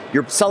strong,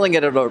 you're selling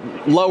it at a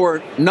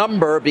lower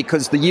number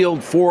because the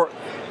yield for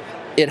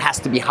it has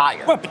to be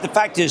higher. Well, but the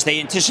fact is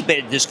they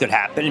anticipated this could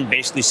happen and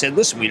basically said,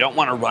 listen, we don't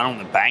want to run on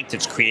the bank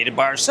that's created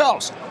by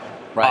ourselves.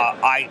 Right.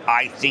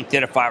 I think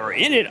that if I were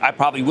in it, I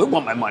probably would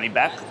want my money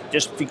back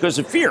just because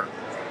of fear.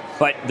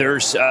 But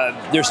there's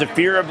a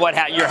fear of what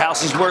your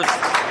house is worth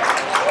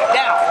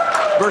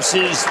now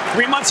versus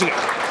 3 months ago.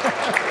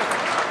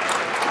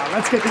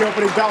 Let's get the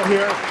opening bell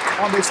here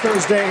on this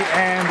Thursday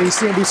and the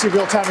CNBC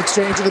Real-Time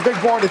Exchange. And the big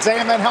board, it's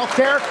AMN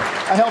Healthcare,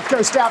 a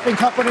healthcare staffing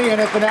company,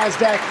 and at the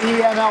NASDAQ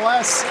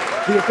EMLS,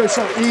 the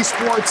official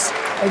esports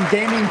and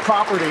gaming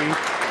property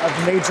of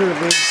Major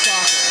League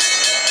Soccer.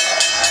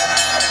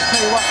 I'll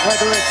tell you what,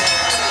 whether it's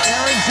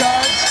Aaron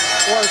Judge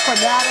or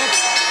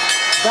Fanatics,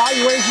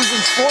 valuations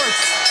in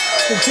sports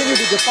continue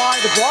to defy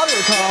the broader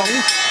economy.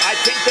 I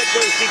think that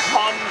there's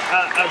become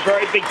a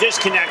very big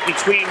disconnect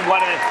between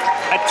what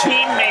a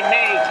team may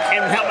make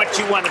and how much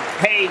you want to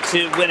pay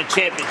to win a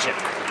championship.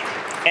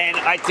 And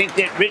I think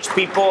that rich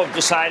people have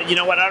decided, you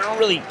know what, I don't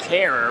really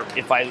care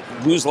if I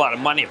lose a lot of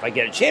money if I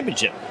get a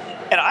championship.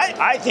 And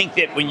I think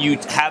that when you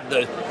have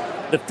the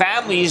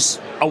families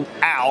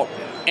out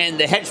and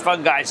the hedge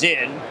fund guys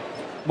in,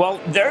 well,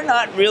 they're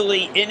not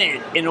really in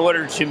it in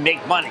order to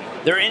make money.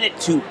 They're in it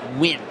to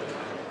win.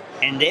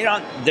 And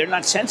they're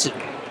not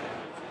sensitive.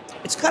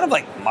 It's kind of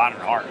like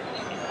modern art.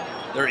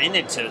 They're in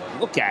it to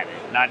look at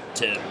it, not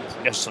to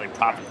necessarily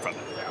profit from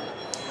it.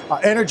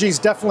 Energy is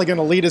definitely going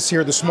to lead us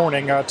here this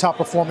morning, top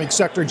performing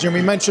sector. Jim,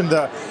 we mentioned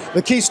the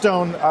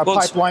Keystone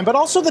pipeline, but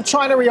also the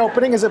China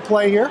reopening is at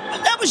play here.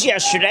 That was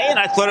yesterday, and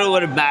I thought it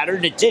would have mattered,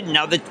 and it didn't.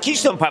 Now, the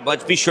Keystone pipeline,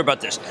 let's be sure about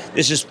this.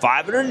 This is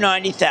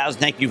 590,000,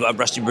 thank you,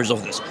 Rusty Brazil,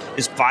 for this.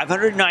 It's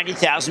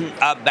 590,000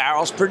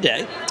 barrels per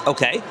day,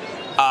 okay?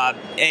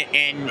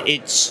 And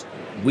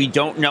we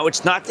don't know.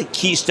 It's not the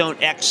Keystone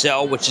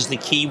XL, which is the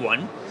key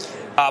one.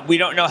 We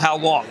don't know how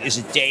long. Is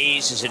it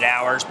days? Is it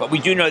hours? But we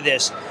do know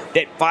this,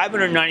 that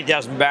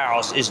 590,000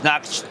 barrels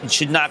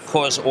should not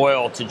cause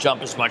oil to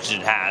jump as much as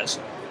it has.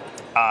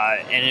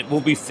 And it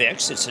will be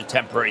fixed. It's a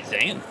temporary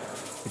thing. And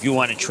if you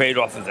want to trade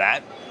off of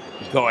that,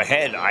 go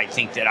ahead. I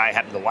think that I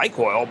happen to like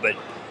oil, but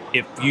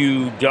if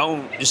you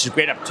don't, this is a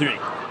great opportunity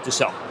to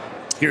sell.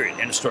 Period.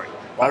 End of story.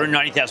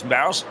 590,000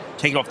 barrels,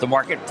 take it off the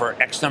market for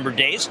X number of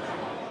days.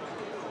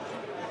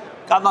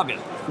 God love you.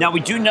 Now, we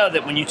do know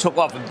that when you took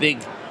off a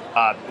big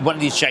one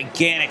of these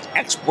gigantic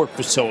export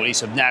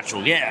facilities of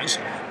natural gas,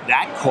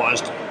 that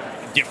caused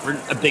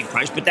a big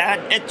price, but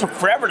it took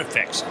forever to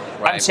fix.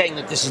 Right. I'm saying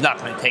that this is not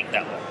going to take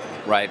that long.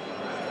 Right.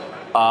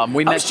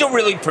 I'm still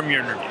reeling from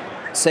your interview.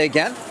 Say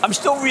again? I'm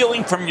still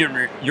reeling from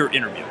your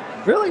interview.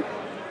 Really?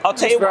 I'll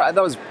tell you what.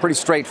 That was pretty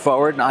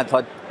straightforward, and I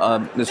thought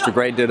Mr.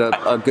 Gray did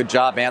a good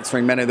job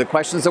answering many of the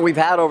questions that we've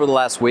had over the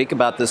last week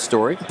about this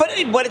story. But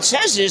what it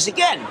says is,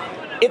 again,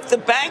 if the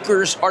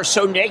bankers are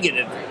so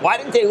negative, why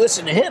didn't they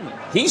listen to him?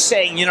 He's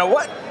saying, you know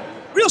what?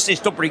 Real estate's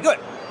still pretty good.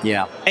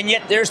 Yeah. And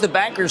yet there's the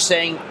bankers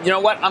saying, you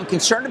know what? I'm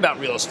concerned about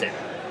real estate.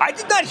 I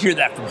did not hear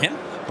that from him.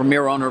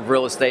 Premier owner of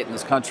real estate in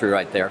this country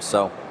right there.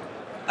 So,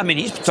 I mean,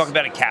 he's talking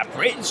about a capped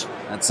rates.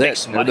 That's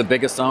it. They're the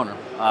biggest owner.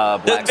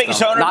 The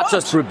biggest owner. Not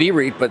just through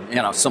BREIT,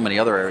 but, so many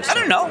other areas. I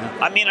don't know.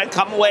 I mean, I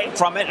come away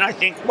from it and I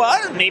think,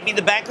 well, maybe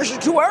the bankers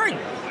are too worried.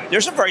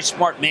 There's a very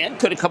smart man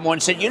could have come on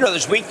and said,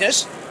 there's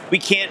weakness. We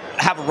can't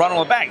have a run on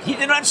the bank. He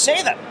did not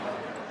say that.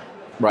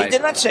 Right. He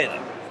did not say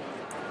that.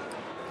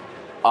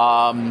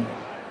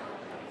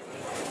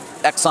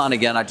 Exxon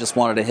again, I just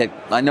wanted to hit.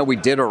 I know we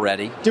did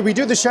already. Did we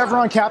do the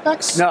Chevron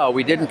CapEx? No,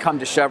 we didn't come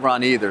to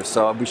Chevron either.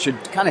 So we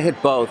should kind of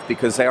hit both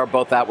because they are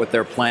both out with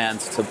their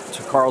plans.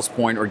 To Carl's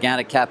point,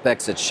 organic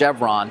CapEx at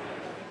Chevron,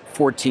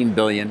 $14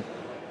 billion.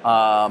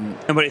 And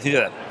what do you think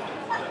of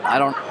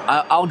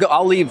that?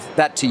 I'll leave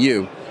that to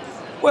you.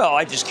 Well,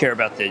 I just care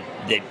about that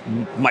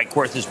Mike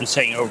Wirth has been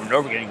saying over and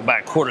over again, you can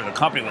buy a quarter of the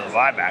company with a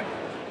buyback.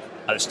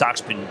 The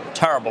stock's been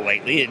terrible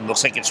lately. It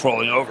looks like it's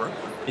rolling over.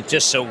 It's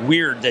just so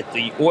weird that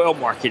the oil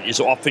market is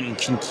often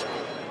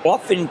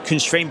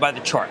constrained by the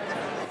chart.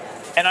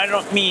 And I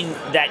don't mean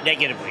that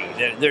negatively.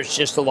 There's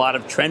just a lot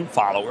of trend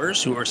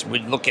followers who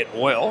would look at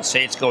oil,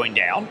 say it's going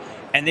down,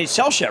 and they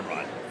sell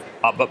Chevron.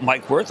 But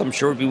Mike Wirth, I'm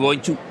sure, would be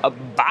willing to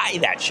buy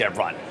that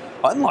Chevron.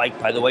 Unlike,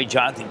 by the way,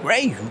 Jonathan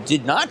Gray, who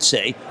did not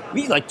say,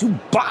 we like to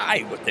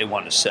buy what they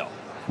want to sell.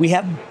 We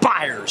have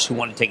buyers who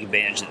want to take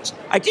advantage of this.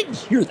 I didn't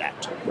hear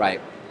that. Right.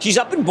 He's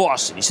up in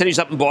Boston. He said he's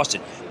up in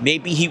Boston.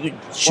 Maybe he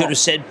should have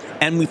said,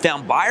 and we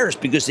found buyers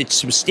because it's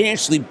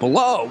substantially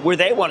below where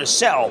they want to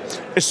sell.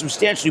 It's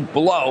substantially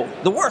below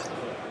the worth.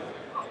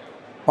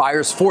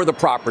 Buyers for the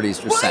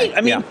properties, you're saying.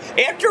 I mean,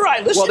 after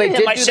I listened to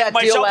him, I said to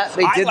myself,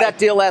 they did that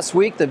deal last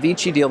week, the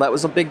Vici deal. That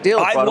was a big deal.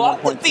 I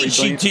love the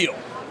Vici deal.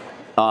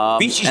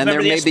 And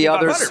there may be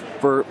others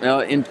for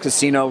in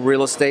casino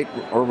real estate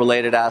or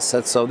related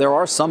assets. So there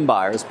are some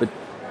buyers, but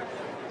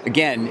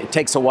again, it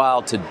takes a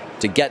while to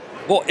get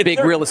big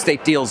real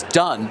estate deals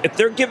done. If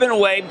they're giving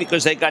away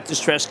because they got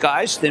distressed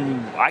guys,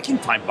 then I can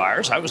find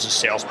buyers. I was a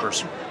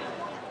salesperson.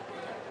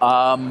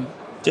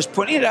 Just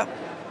putting it up.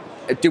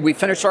 Did we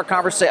finish our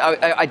conversation?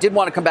 I did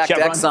want to come back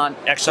Chevron, to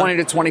Exxon. 20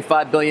 to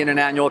 25 billion in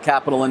annual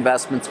capital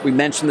investments. We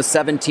mentioned the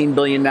 17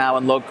 billion now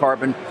in low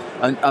carbon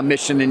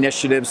emission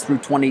initiatives through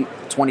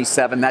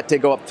 2027. That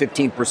did go up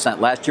 15%.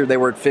 Last year they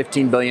were at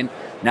 15 billion.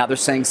 Now they're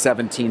saying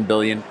 17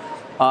 billion.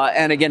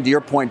 And again, to your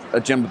point,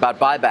 Jim, about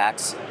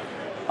buybacks,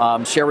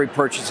 share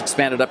repurchase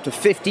expanded up to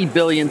 50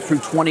 billion through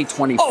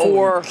 2024.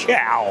 Oh,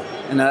 cow.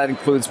 And that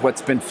includes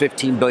what's been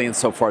 15 billion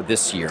so far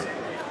this year.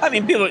 I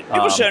mean, people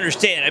should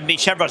understand. I mean,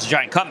 Chevron's a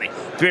giant company,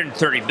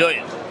 330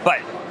 billion, but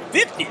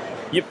 50.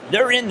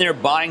 They're in there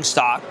buying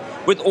stock.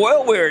 With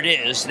oil where it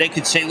is, they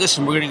could say,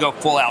 listen, we're going to go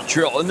full out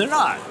drill. And they're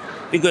not,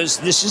 because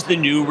this is the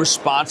new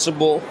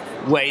responsible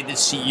way that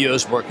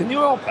CEOs work in the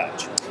oil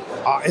patch.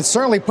 It's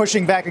certainly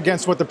pushing back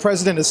against what the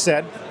president has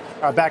said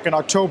back in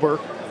October.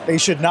 They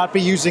should not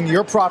be using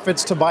your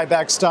profits to buy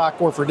back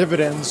stock or for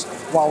dividends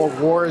while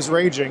a war is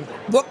raging.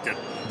 Look,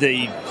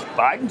 the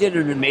Biden did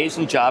an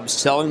amazing job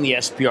selling the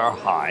SPR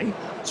high,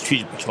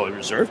 Strategic Petroleum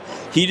Reserve.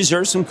 He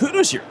deserves some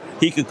kudos here.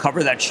 He could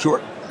cover that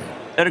short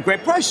at a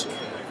great price.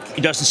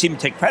 He doesn't seem to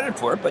take credit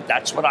for it, but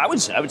that's what I would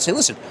say. I would say,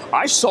 listen,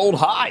 I sold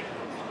high.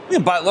 We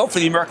can buy low for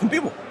the American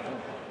people.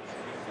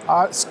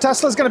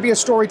 Tesla's going to be a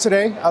story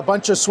today, a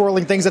bunch of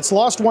swirling things. It's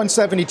lost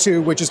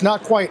 172, which is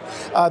not quite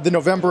the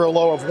November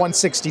low of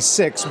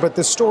 166. But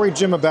the story,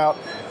 Jim, about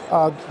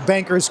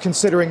bankers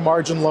considering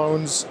margin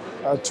loans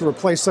to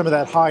replace some of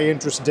that high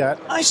interest debt.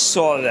 I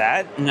saw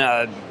that.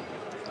 And,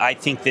 I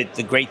think that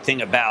the great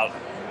thing about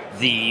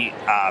the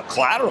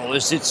collateral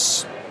is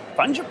it's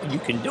fungible. You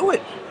can do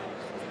it.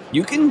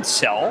 You can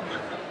sell.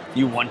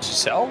 You want to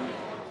sell.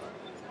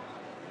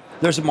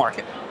 There's a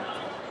market.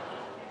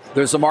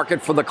 There's a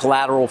market for the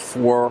collateral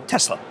for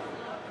Tesla.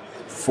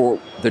 For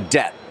the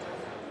debt.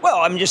 Well,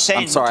 I'm just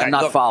saying. I'm sorry, I'm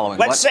not following.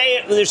 Let's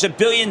say there's $1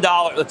 billion.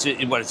 What is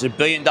it? $1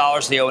 billion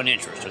they owe in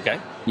interest, okay?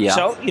 Yeah.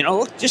 So,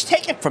 look, just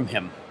take it from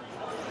him.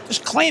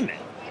 Just claim it.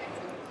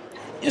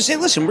 You say,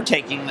 listen, we're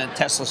taking the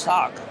Tesla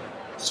stock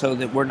so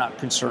that we're not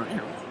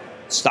concerned.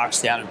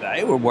 Stock's down in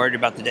value. We're worried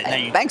about the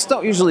debt. Banks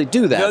don't usually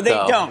do that. No, they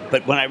don't.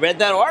 But when I read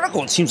that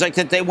article, it seems like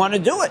that they want to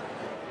do it.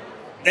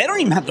 They don't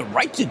even have the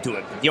right to do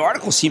it. But the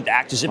article seemed to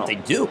act as if they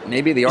do.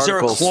 Maybe the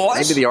article's. Is there a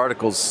clause? Maybe the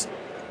article's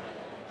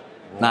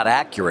not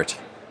accurate.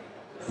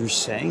 You're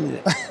saying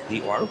that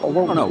the article?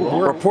 I don't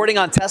know. Reporting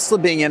on Tesla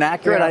being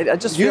inaccurate. I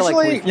just feel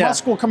like usually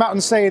Musk will come out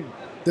and say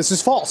this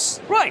is false.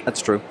 Right.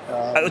 That's true.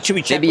 Should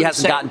we check? Maybe he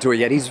hasn't gotten to it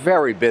yet. He's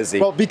very busy.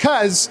 Well,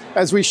 because,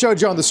 as we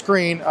showed you on the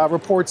screen,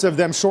 reports of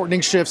them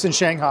shortening shifts in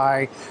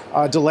Shanghai,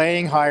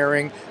 delaying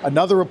hiring.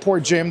 Another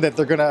report, Jim, that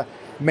they're going to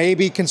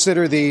maybe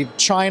consider the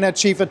China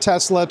chief of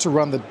Tesla to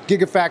run the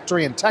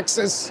Gigafactory in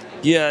Texas.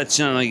 Yeah, it's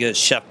like a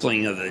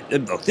shuffling of the.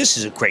 Look, this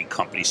is a great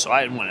company, so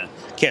I didn't want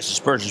to cast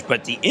aspersions,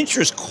 but the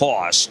interest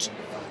cost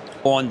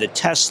on the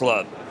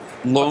Tesla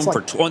loan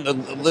on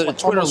the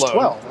Twitter loan,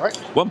 12, right?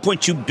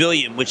 $1.2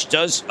 billion, which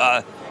does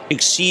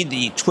exceed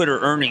the Twitter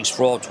earnings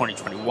for all of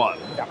 2021.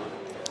 Yeah.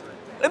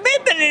 It may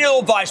have been an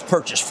ill-advised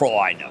purchase, for all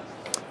I know.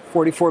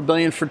 $44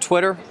 billion for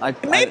Twitter.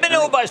 It may have been an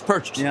ill-advised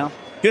purchase. Yeah.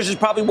 Because it's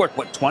probably worth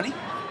what, 20?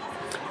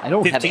 I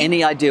don't 15? have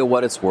any idea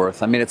what it's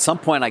worth. I mean, at some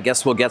point, I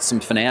guess we'll get some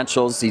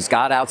financials. He's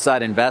got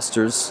outside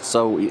investors,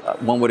 so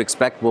one would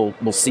expect we'll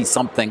see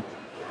something.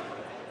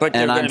 But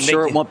and I'm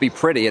sure it won't be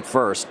pretty at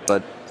first,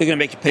 but they're going to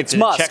make you pay it's for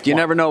the Musk. check mark. You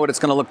never know what it's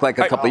going to look like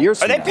a couple of years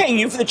from now. Are they paying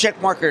you for the check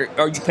mark, or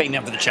are you paying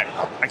them for the check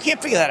mark? I can't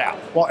figure that out.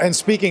 Well, and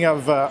speaking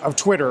of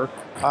Twitter,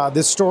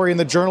 this story in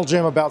the Journal,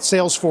 Jim, about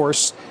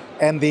Salesforce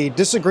and the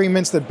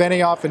disagreements that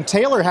Benioff and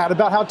Taylor had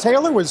about how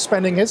Taylor was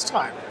spending his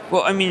time.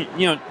 Well, I mean,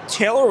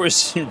 Taylor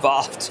was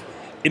involved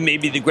in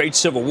maybe the Great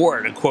Civil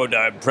War, to quote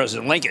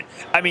President Lincoln.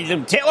 I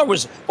mean, Taylor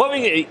was,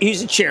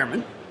 he's a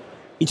chairman.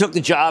 He took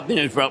the job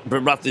in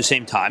roughly the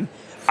same time.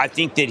 I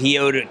think that he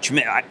owed it.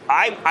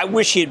 I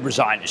wish he had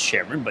resigned as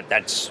chairman, but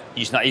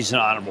he's an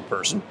honorable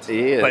person.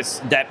 He is.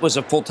 But that was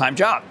a full-time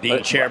job,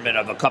 being chairman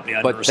of a company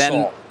under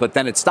assault. But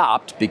then it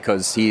stopped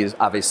because he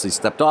obviously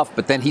stepped off.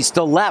 But then he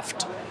still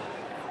left,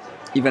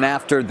 even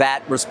after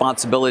that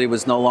responsibility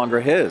was no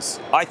longer his.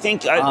 I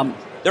think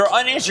there are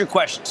unanswered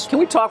questions. Can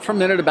we talk for a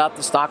minute about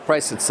the stock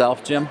price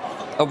itself, Jim?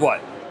 Of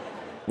what?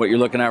 What you're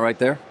looking at right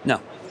there?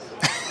 No.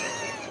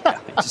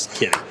 Just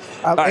kidding.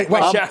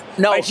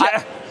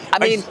 I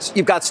mean,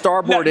 you've got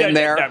Starboard in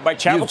there. My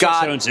travel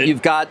trust owns it.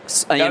 You've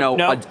got,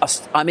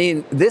 I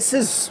mean, this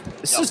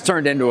has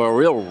turned into a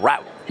real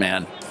rout,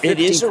 man. It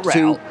is a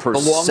rout.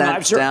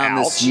 52% down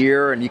this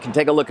year, and you can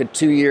take a look at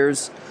 2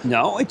 years.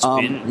 No, it's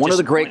been one of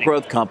the great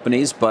growth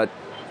companies, but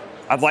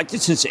I've liked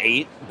it since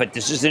 8. But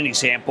this is an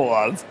example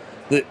of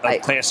a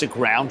classic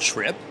round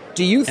trip.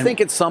 Do you think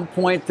at some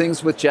point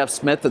things with Jeff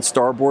Smith at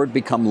Starboard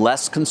become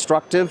less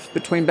constructive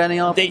between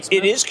Benioff and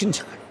Smith? It is,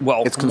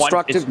 it's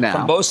constructive now.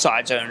 From both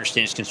sides, I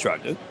understand it's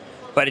constructive.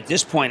 But at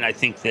this point, I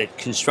think that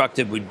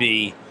constructive would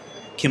be,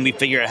 can we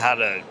figure out how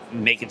to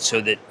make it so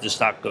that the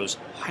stock goes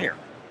higher?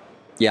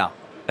 Yeah.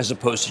 As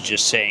opposed to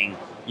just saying,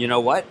 you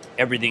know what,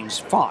 everything's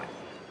fine.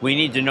 We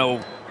need to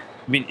know,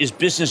 is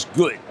business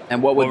good?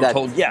 And what would that?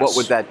 Yes. What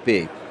would that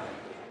be?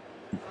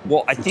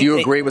 Well, I think. Do you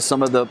agree with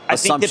some of the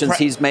assumptions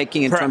he's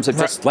making in terms of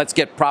just let's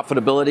get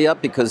profitability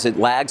up because it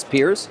lags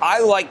peers? I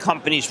like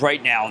companies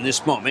right now in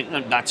this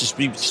moment, not to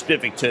be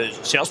specific to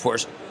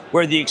Salesforce,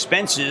 where the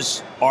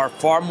expenses are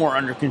far more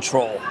under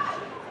control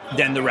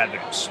than the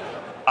revenues.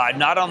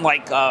 Not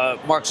unlike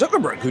Mark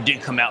Zuckerberg, who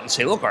did come out and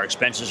say, "Look, our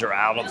expenses are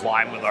out of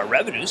line with our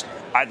revenues."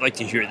 I'd like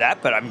to hear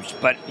that,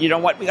 but you know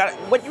what?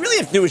 What you really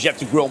have to do is you have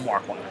to grill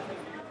Mark on it.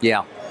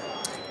 Yeah.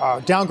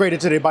 Downgraded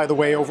today, by the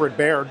way, over at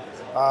Baird.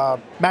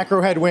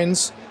 Macro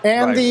headwinds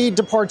and the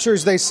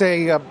departures, they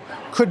say,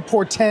 could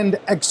portend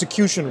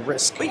execution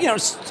risk. But,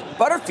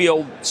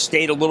 Butterfield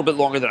stayed a little bit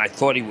longer than I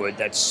thought he would.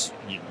 That's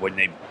when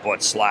they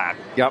bought Slack.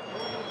 Yep.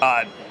 All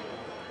right,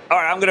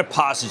 I'm going to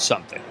posit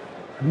something.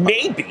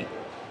 Maybe,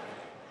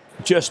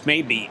 just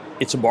maybe,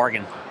 it's a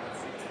bargain.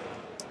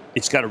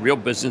 It's got a real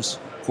business,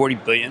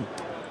 $40 billion,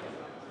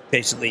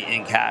 basically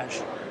in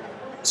cash.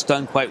 It's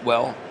done quite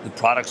well. The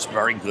product's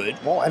very good.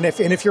 Well, and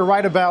if you're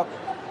right about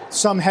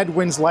some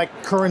headwinds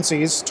like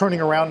currencies turning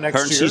around next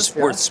year.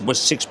 Currencies was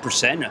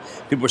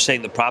 6%. People were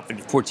saying the profit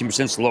 14%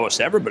 is the lowest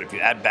ever, but if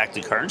you add back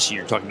the currency,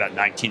 you're talking about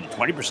 19 to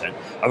 20%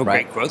 of a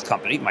great growth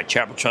company. My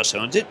charitable trust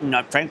owns it, and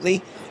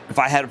frankly, if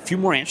I had a few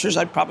more answers,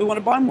 I'd probably want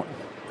to buy more.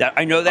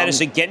 I know that is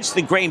against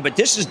the grain, but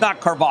this is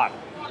not Carvana.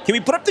 Can we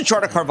put up the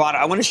chart of Carvana?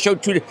 I want to show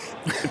two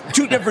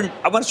different.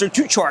 I want to show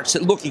two charts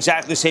that look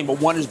exactly the same,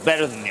 but one is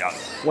better than the other.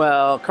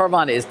 Well,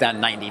 Carvana is down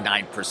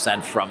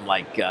 99% from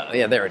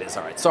there it is.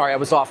 All right. Sorry, I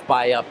was off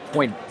by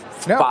 0.4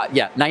 No.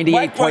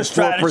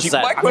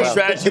 98.4%.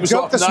 MicroStrategy The was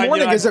joke off this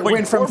morning is it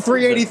went from 99.4%.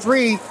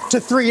 383 to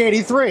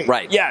 383.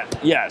 Right. Yeah,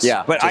 yes.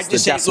 Yeah, But I just the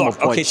just say, decimal look,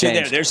 point okay, so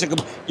changed. there's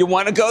you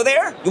want to go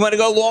there? You want to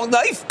go long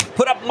knife?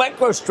 Put up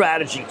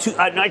MicroStrategy,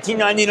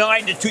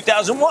 1999 to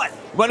 2001.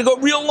 You want to go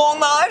real long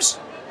knives?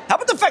 How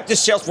about the fact that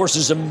Salesforce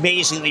is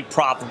amazingly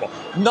profitable?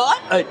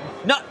 Not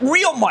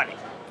real money.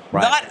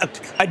 Right. Not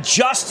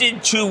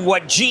adjusted to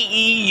what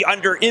GE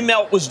under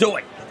Immelt was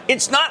doing.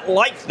 It's not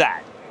like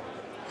that.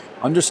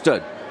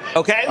 Understood.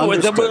 Okay?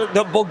 Understood.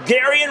 The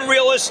Bulgarian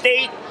real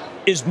estate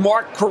is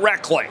marked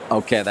correctly.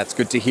 Okay, that's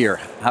good to hear.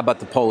 How about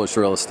the Polish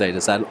real estate?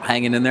 Is that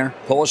hanging in there?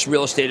 Polish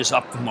real estate is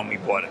up from when we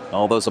bought it.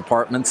 All those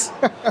apartments?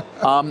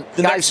 The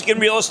Mexican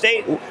real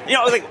estate,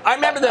 I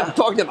remember them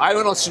talking to them. I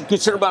don't know,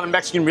 consider about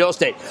Mexican real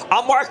estate.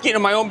 I'm marking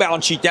in my own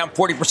balance sheet down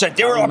 40%.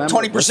 They were up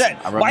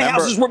 20%. My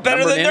houses were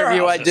better than their houses. An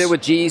interview I did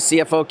with GE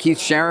CFO Keith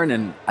Sharon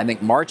in, I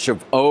think, March of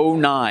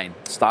 2009.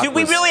 Did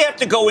we really have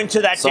to go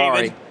into that,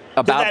 David?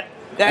 About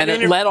and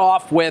it led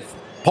off with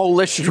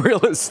Polish real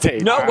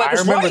estate. No, I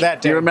remember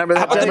that. Do you remember that?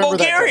 How about the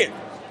Bulgarian?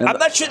 That I'm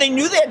not sure they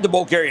knew they had the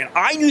Bulgarian.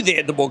 I knew they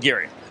had the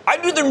Bulgarian. I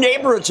knew their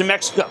neighborhoods in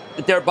Mexico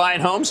that they were buying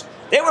homes.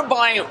 They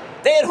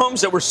had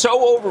homes that were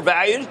so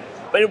overvalued,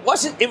 but it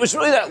was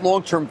really that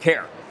long-term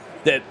care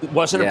that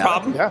wasn't a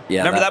problem. Yeah.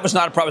 Remember, that was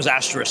not a problem. It was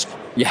asterisk.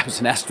 Yeah, it was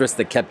an asterisk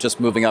that kept just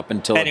moving up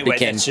until it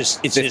became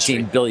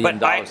 $15 billion.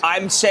 But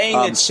I'm saying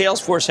that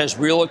Salesforce has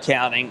real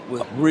accounting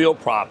with real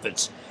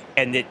profits,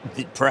 and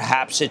that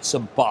perhaps it's a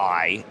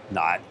buy,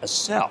 not a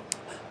sell.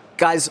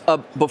 Guys,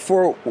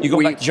 before you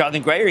go back to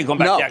Jonathan Gray, or are you going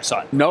back to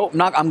Exxon? No,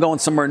 I'm going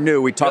somewhere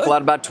new. We talk a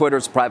lot about Twitter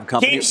as a private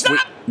company.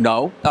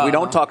 GameStop? We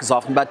don't talk as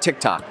often about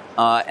TikTok.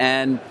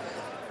 And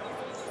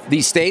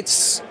these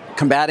states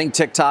combating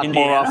TikTok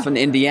more often: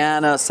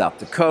 Indiana, South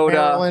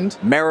Dakota,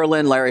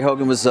 Maryland. Larry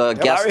Hogan was a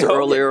guest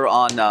earlier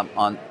on,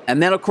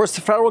 and then of course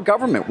the federal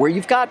government, where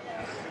you've got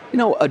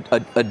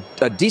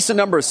a decent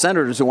number of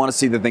senators who want to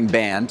see the thing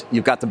banned.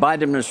 You've got the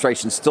Biden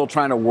administration still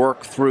trying to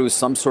work through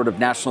some sort of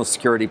national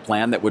security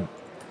plan that would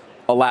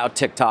allow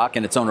TikTok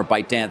and its owner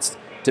ByteDance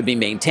to be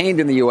maintained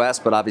in the U.S.,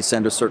 but obviously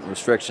under certain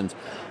restrictions.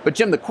 But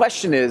Jim, the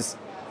question is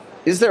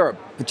there a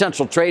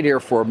potential trade here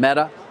for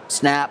Meta,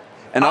 Snap,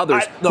 and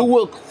others who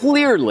will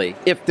clearly,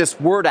 if this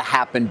were to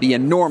happen, be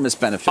enormous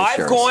beneficiaries?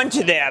 I've gone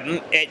to them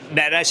at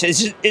Meta. I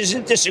said,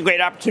 isn't this a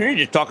great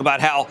opportunity to talk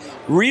about how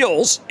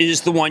Reels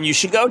is the one you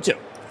should go to?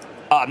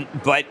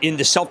 But in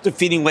the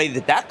self-defeating way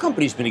that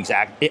company's been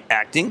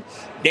acting,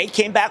 they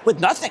came back with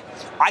nothing.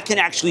 I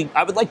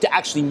would like to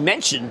actually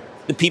mention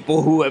the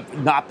people who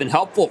have not been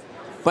helpful,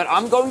 but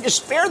I'm going to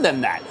spare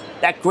them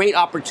that great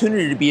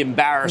opportunity to be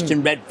embarrassed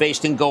and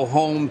red-faced and go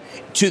home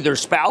to their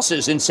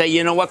spouses and say,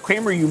 you know what,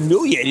 Cramer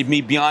humiliated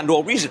me beyond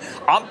all reason.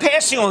 I'm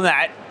passing on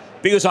that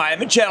because I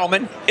am a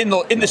gentleman in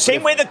the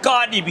same way that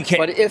Gandhi became.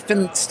 But if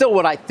in still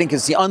what I think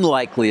is the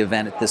unlikely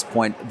event at this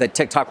point that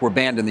TikTok were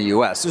banned in the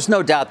U.S., there's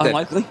no doubt that...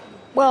 Unlikely?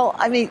 Well,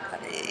 I mean,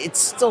 it's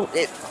still...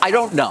 I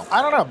don't know.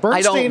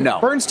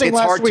 Bernstein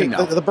last week,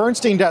 the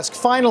Bernstein desk,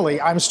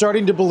 finally, I'm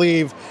starting to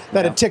believe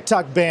that a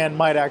TikTok ban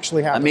might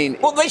actually happen. I mean...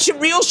 Well,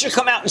 Reels should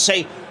come out and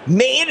say,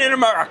 made in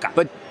America.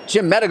 But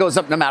Jim, Meta goes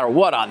up no matter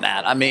what on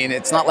that. I mean,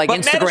 it's not like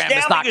Instagram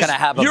is not going to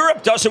have a...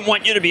 Europe doesn't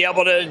want you to be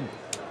able to,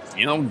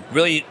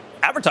 really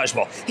advertise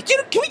well.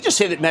 Can we just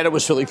say that Meta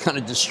was really kind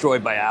of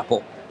destroyed by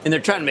Apple, and they're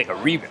trying to make a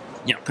rebound,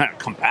 kind of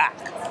come back.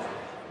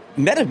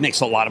 Meta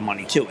makes a lot of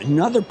money, too.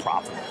 Another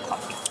profitable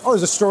company. Oh,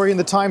 there's a story in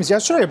the Times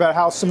yesterday about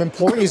how some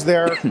employees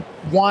there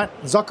want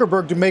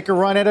Zuckerberg to make a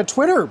run at a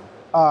Twitter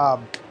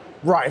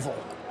rival,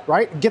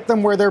 right? Get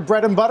them where their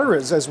bread and butter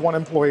is, as one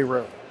employee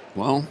wrote.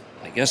 Well,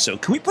 I guess so.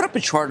 Can we put up a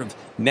chart of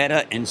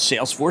Meta and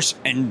Salesforce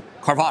and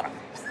Carvana?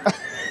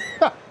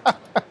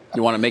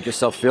 You want to make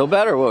yourself feel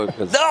better? No.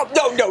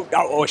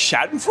 Oh,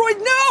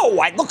 Schadenfreude? No.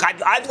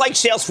 I've liked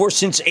Salesforce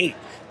since 8.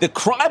 The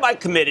crime I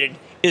committed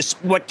is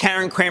what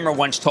Karen Kramer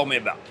once told me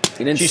about.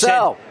 You didn't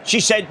sell. She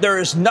said there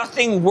is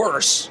nothing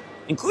worse,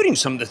 including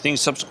some of the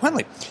things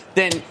subsequently,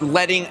 than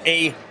letting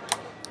a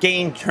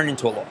gain turn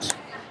into a loss.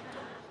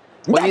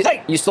 Well,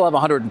 you still have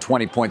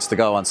 120 points to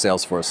go on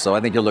Salesforce, so I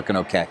think you're looking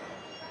okay.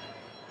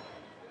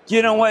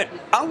 You know what?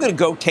 I'm going to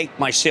go take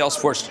my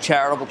Salesforce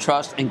charitable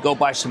trust and go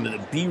buy some of the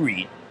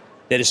B-Read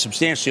that is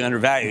substantially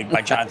undervalued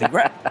by Jonathan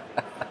Gray.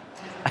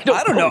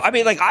 I don't know. I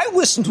mean, I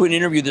listened to an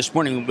interview this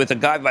morning with a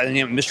guy by the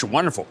name of Mr.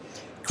 Wonderful,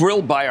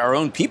 grilled by our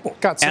own people.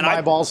 Got some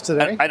eyeballs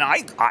today. And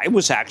I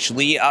was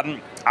actually,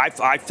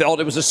 I felt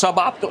it was a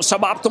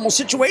suboptimal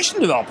situation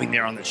developing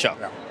there on the show.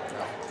 Yeah.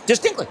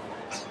 Distinctly.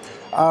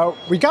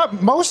 We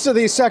got most of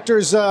these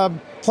sectors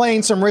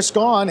playing some risk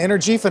on: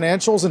 energy,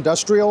 financials,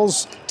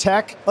 industrials,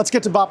 tech. Let's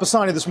get to Bob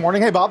Pisani this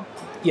morning. Hey, Bob.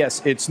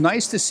 Yes, it's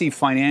nice to see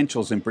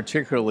financials in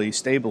particularly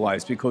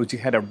stabilize because you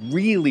had a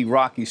really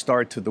rocky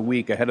start to the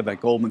week ahead of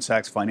that Goldman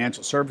Sachs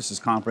Financial Services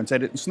Conference.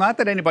 And it's not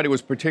that anybody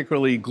was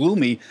particularly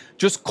gloomy,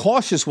 just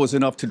cautious was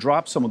enough to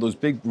drop some of those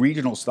big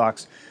regional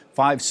stocks,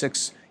 5,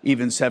 6,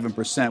 even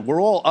 7%.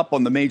 We're all up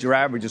on the major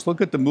averages. Look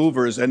at the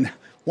movers, and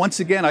Once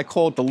again, I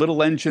call it the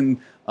little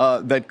engine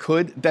that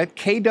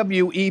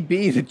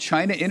KWEB, the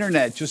China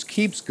Internet, just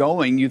keeps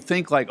going. You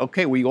think like,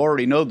 okay, we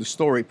already know the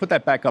story. Put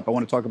that back up. I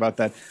want to talk about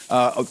that,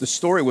 the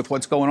story with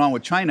what's going on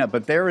with China.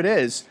 But there it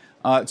is.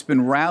 It's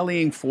been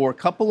rallying for a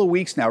couple of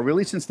weeks now,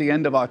 really since the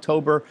end of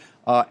October.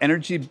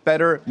 Energy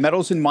better,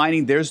 metals and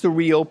mining, there's the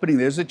reopening,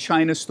 there's a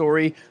China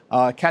story.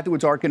 Cathie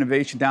Wood's ARK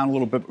Innovation down a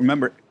little bit.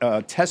 Remember,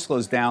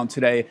 Tesla's down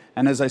today.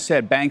 And as I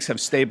said, banks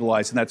have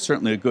stabilized, and that's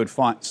certainly a good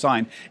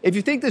sign. If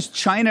you think this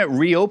China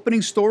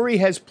reopening story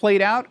has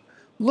played out,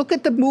 look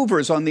at the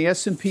movers on the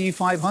S&P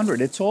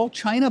 500. It's all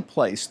China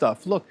play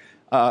stuff. Look,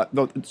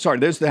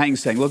 there's the Hang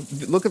Seng.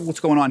 Look at what's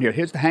going on here.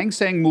 Here's the Hang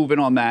Seng moving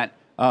on that.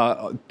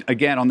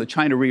 Again, on the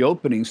China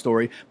reopening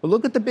story. But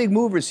look at the big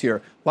movers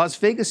here. Las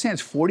Vegas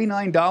Sands,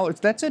 $49.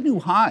 That's a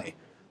new high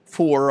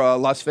for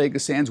Las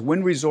Vegas Sands.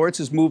 Wynn Resorts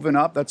is moving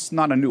up. That's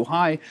not a new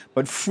high.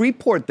 But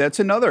Freeport,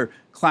 that's another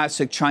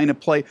classic China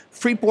play.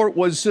 Freeport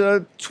was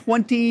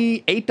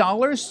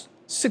 $28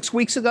 6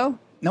 weeks ago.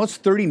 Now it's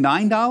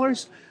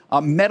 $39.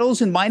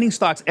 Metals and mining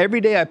stocks,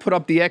 every day I put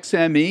up the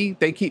XME.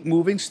 They keep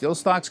moving. Steel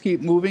stocks keep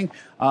moving.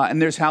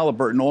 And there's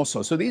Halliburton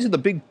also. So these are the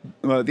big,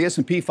 the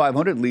S&P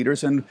 500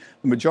 leaders, and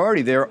the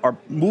majority there are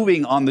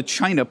moving on the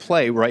China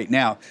play right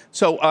now.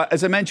 So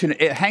as I mentioned,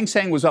 Hang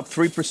Seng was up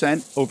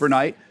 3%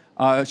 overnight.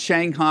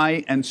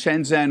 Shanghai and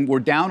Shenzhen were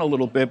down a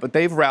little bit, but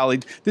they've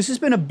rallied. This has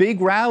been a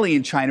big rally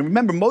in China.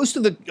 Remember, most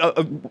of the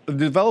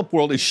developed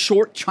world is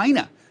short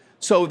China.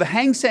 So the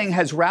Hang Seng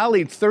has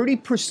rallied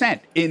 30%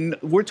 in,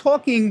 we're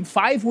talking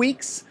 5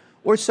 weeks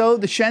or so.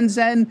 The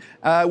Shenzhen,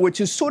 which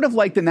is sort of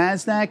like the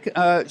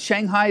NASDAQ,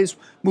 Shanghai is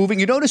moving.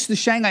 You notice the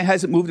Shanghai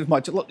hasn't moved as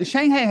much. Look, the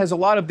Shanghai has a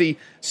lot of the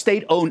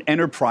state-owned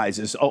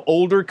enterprises,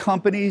 older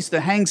companies.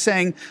 The Hang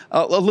Seng,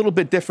 a little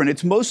bit different.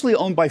 It's mostly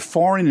owned by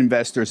foreign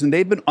investors, and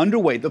they've been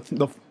underweight.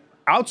 The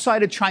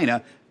outside of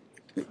China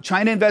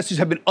investors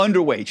have been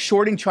underweight,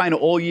 shorting China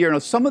all year. Now,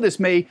 some of this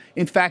may,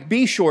 in fact,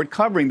 be short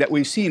covering that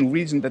we've seen,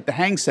 reason that the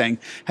Hang Seng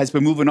has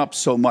been moving up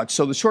so much.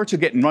 So the shorts are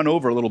getting run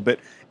over a little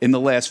bit in the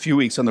last few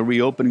weeks on the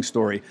reopening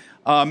story.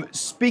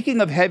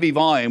 Speaking of heavy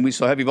volume, we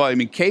saw heavy volume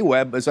in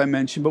KWeb, as I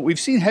mentioned, but we've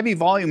seen heavy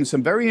volume in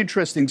some very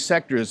interesting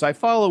sectors. I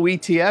follow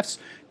ETFs.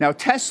 Now,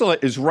 Tesla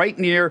is right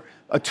near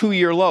a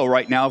 2-year low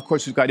right now. Of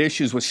course, we've got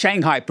issues with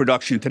Shanghai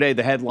production today.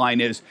 The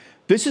headline is,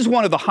 this is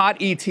one of the hot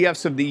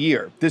ETFs of the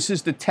year. This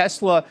is the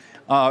Tesla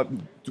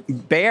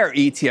bear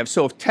ETF.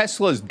 So if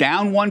Tesla is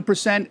down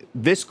 1%,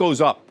 this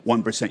goes up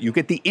 1%. You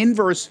get the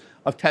inverse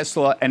of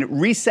Tesla, and it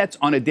resets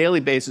on a daily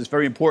basis.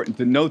 Very important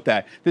to note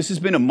that. This has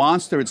been a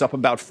monster. It's up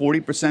about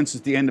 40% since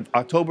the end of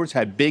October. It's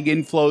had big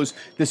inflows.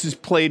 This is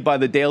played by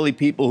the daily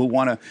people who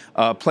want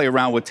to play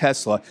around with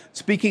Tesla.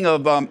 Speaking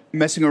of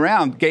messing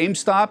around,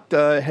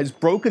 GameStop has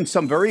broken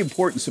some very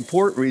important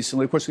support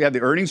recently. Of course, we had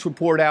the earnings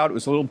report out. It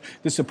was a little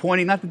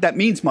disappointing. Not that that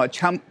means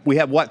much. We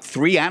have,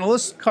 3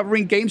 analysts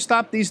covering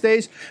GameStop these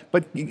days?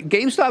 But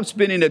GameStop's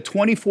been in a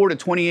 24 to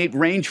 28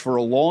 range for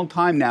a long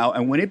time now.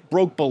 And when it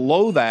broke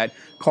below that,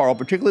 Carl,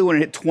 particularly when it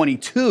hit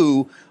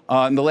 22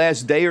 in the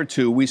last day or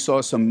two, we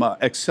saw some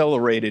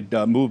accelerated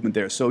movement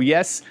there. So,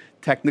 yes,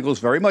 technicals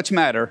very much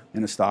matter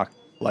in a stock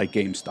like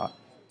GameStop.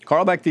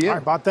 Carl, back to you. All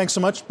right, Bob, thanks so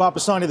much. Bob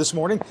Pisani this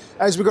morning.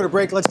 As we go to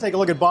break, let's take a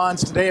look at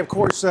bonds today. Of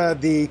course,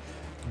 the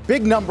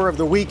big number of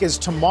the week is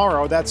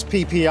tomorrow. That's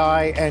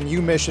PPI and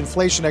UMich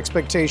inflation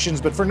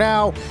expectations. But for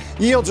now,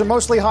 yields are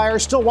mostly higher.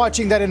 Still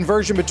watching that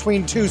inversion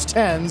between 2s,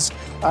 10s,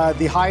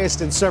 the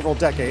highest in several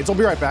decades. I'll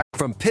be right back.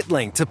 From pit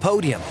lane to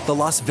podium, the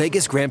Las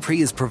Vegas Grand Prix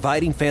is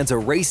providing fans a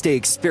race day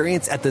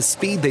experience at the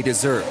speed they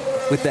deserve.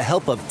 With the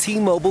help of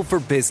T-Mobile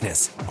for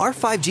Business, our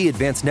 5G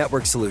advanced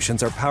network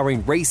solutions are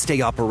powering race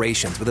day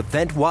operations with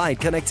event-wide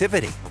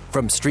connectivity.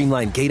 From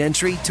streamlined gate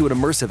entry to an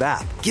immersive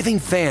app, giving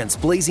fans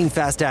blazing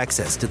fast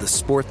access to the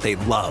sport they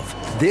love.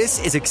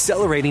 This is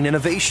accelerating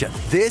innovation.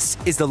 This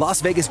is the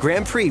Las Vegas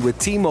Grand Prix with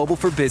T-Mobile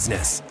for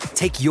Business.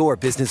 Take your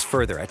business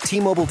further at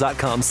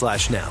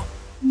T-Mobile.com/now.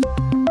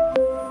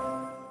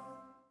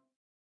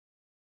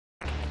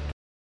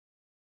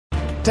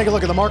 Take a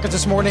look at the markets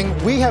this morning.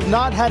 We have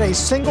not had a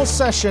single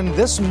session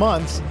this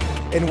month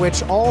in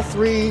which all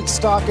 3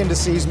 stock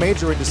indices,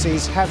 major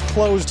indices, have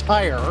closed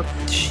higher.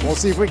 We'll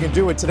see if we can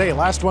do it today.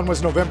 Last one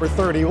was November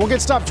 30. We'll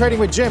get Stop Trading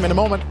with Jim in a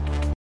moment.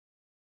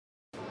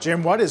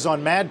 Jim, what is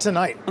on Mad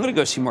tonight? I'm going to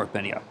go see Mark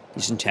Benioff.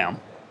 He's in town.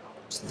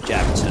 It's at the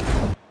Javits Center.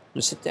 I'm going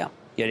to sit down,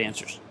 get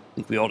answers. I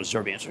think we all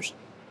deserve answers.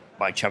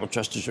 Buy Travel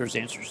Trust deserves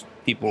answers.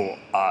 People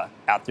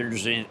out there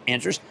deserve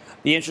answers.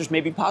 The answers may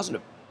be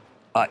positive.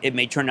 It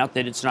may turn out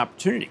that it's an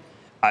opportunity.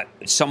 I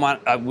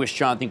wish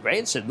Jonathan Gray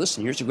had said,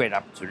 listen, here's a great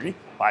opportunity.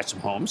 Buy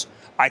some homes.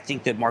 I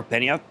think that Mark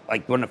Benioff,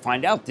 going to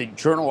find out, the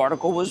Journal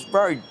article was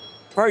very,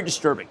 very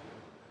disturbing.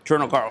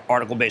 Journal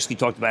article basically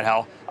talked about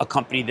how a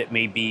company that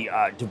may be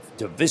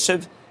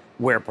divisive,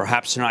 where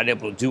perhaps they're not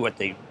able to do what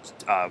they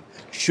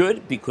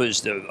should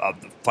because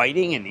of the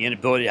fighting and the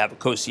inability to have a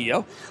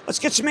co-CEO. Let's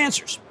get some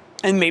answers.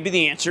 And maybe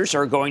the answers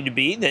are going to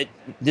be that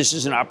this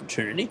is an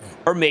opportunity,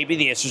 or maybe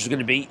the answers are going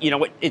to be, you know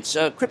what, it's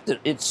kryptonite.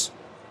 It's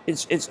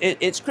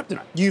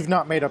kryptonite. You've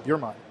not made up your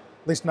mind.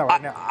 At least not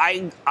right now.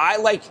 I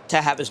like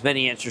to have as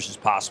many answers as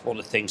possible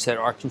to things that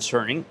are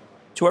concerning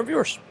to our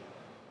viewers.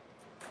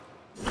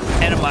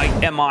 And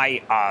am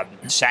I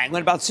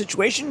sanguine about the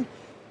situation?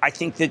 I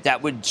think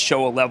that would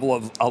show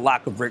a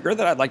lack of rigor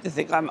that I'd like to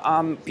think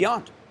I'm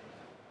beyond.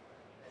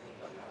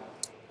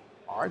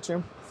 All right,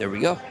 Jim. There we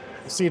go.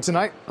 See you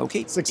tonight.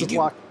 Okay. 6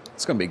 o'clock.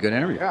 It's going to be a good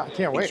interview. Yeah, I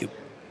can't wait.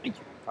 Thank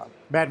you.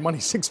 Mad Money,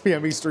 6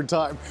 p.m. Eastern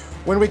Time.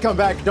 When we come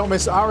back, don't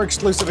miss our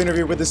exclusive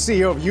interview with the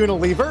CEO of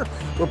Unilever,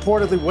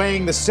 reportedly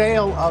weighing the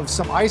sale of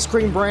some ice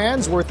cream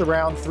brands worth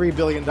around $3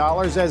 billion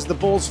as the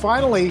Bulls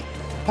finally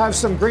have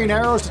some green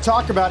arrows to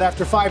talk about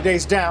after 5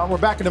 days down. We're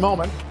back in a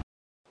moment.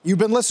 You've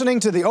been listening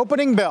to The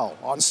Opening Bell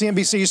on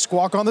CNBC's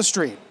Squawk on the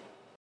Street.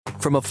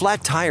 From a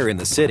flat tire in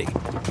the city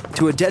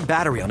to a dead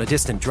battery on a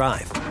distant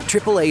drive,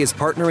 AAA is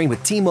partnering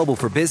with T-Mobile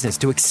for Business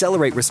to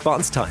accelerate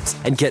response times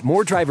and get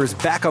more drivers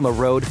back on the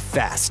road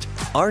fast.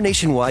 Our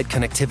nationwide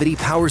connectivity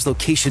powers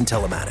location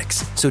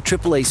telematics, so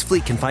AAA's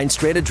fleet can find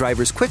stranded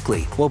drivers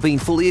quickly while being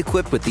fully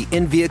equipped with the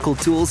in-vehicle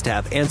tools to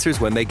have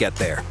answers when they get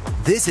there.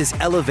 This is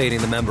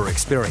elevating the member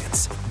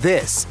experience.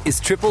 This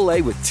is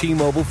AAA with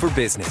T-Mobile for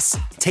Business.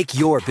 Take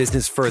your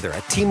business further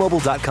at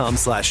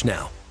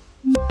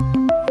T-Mobile.com/now.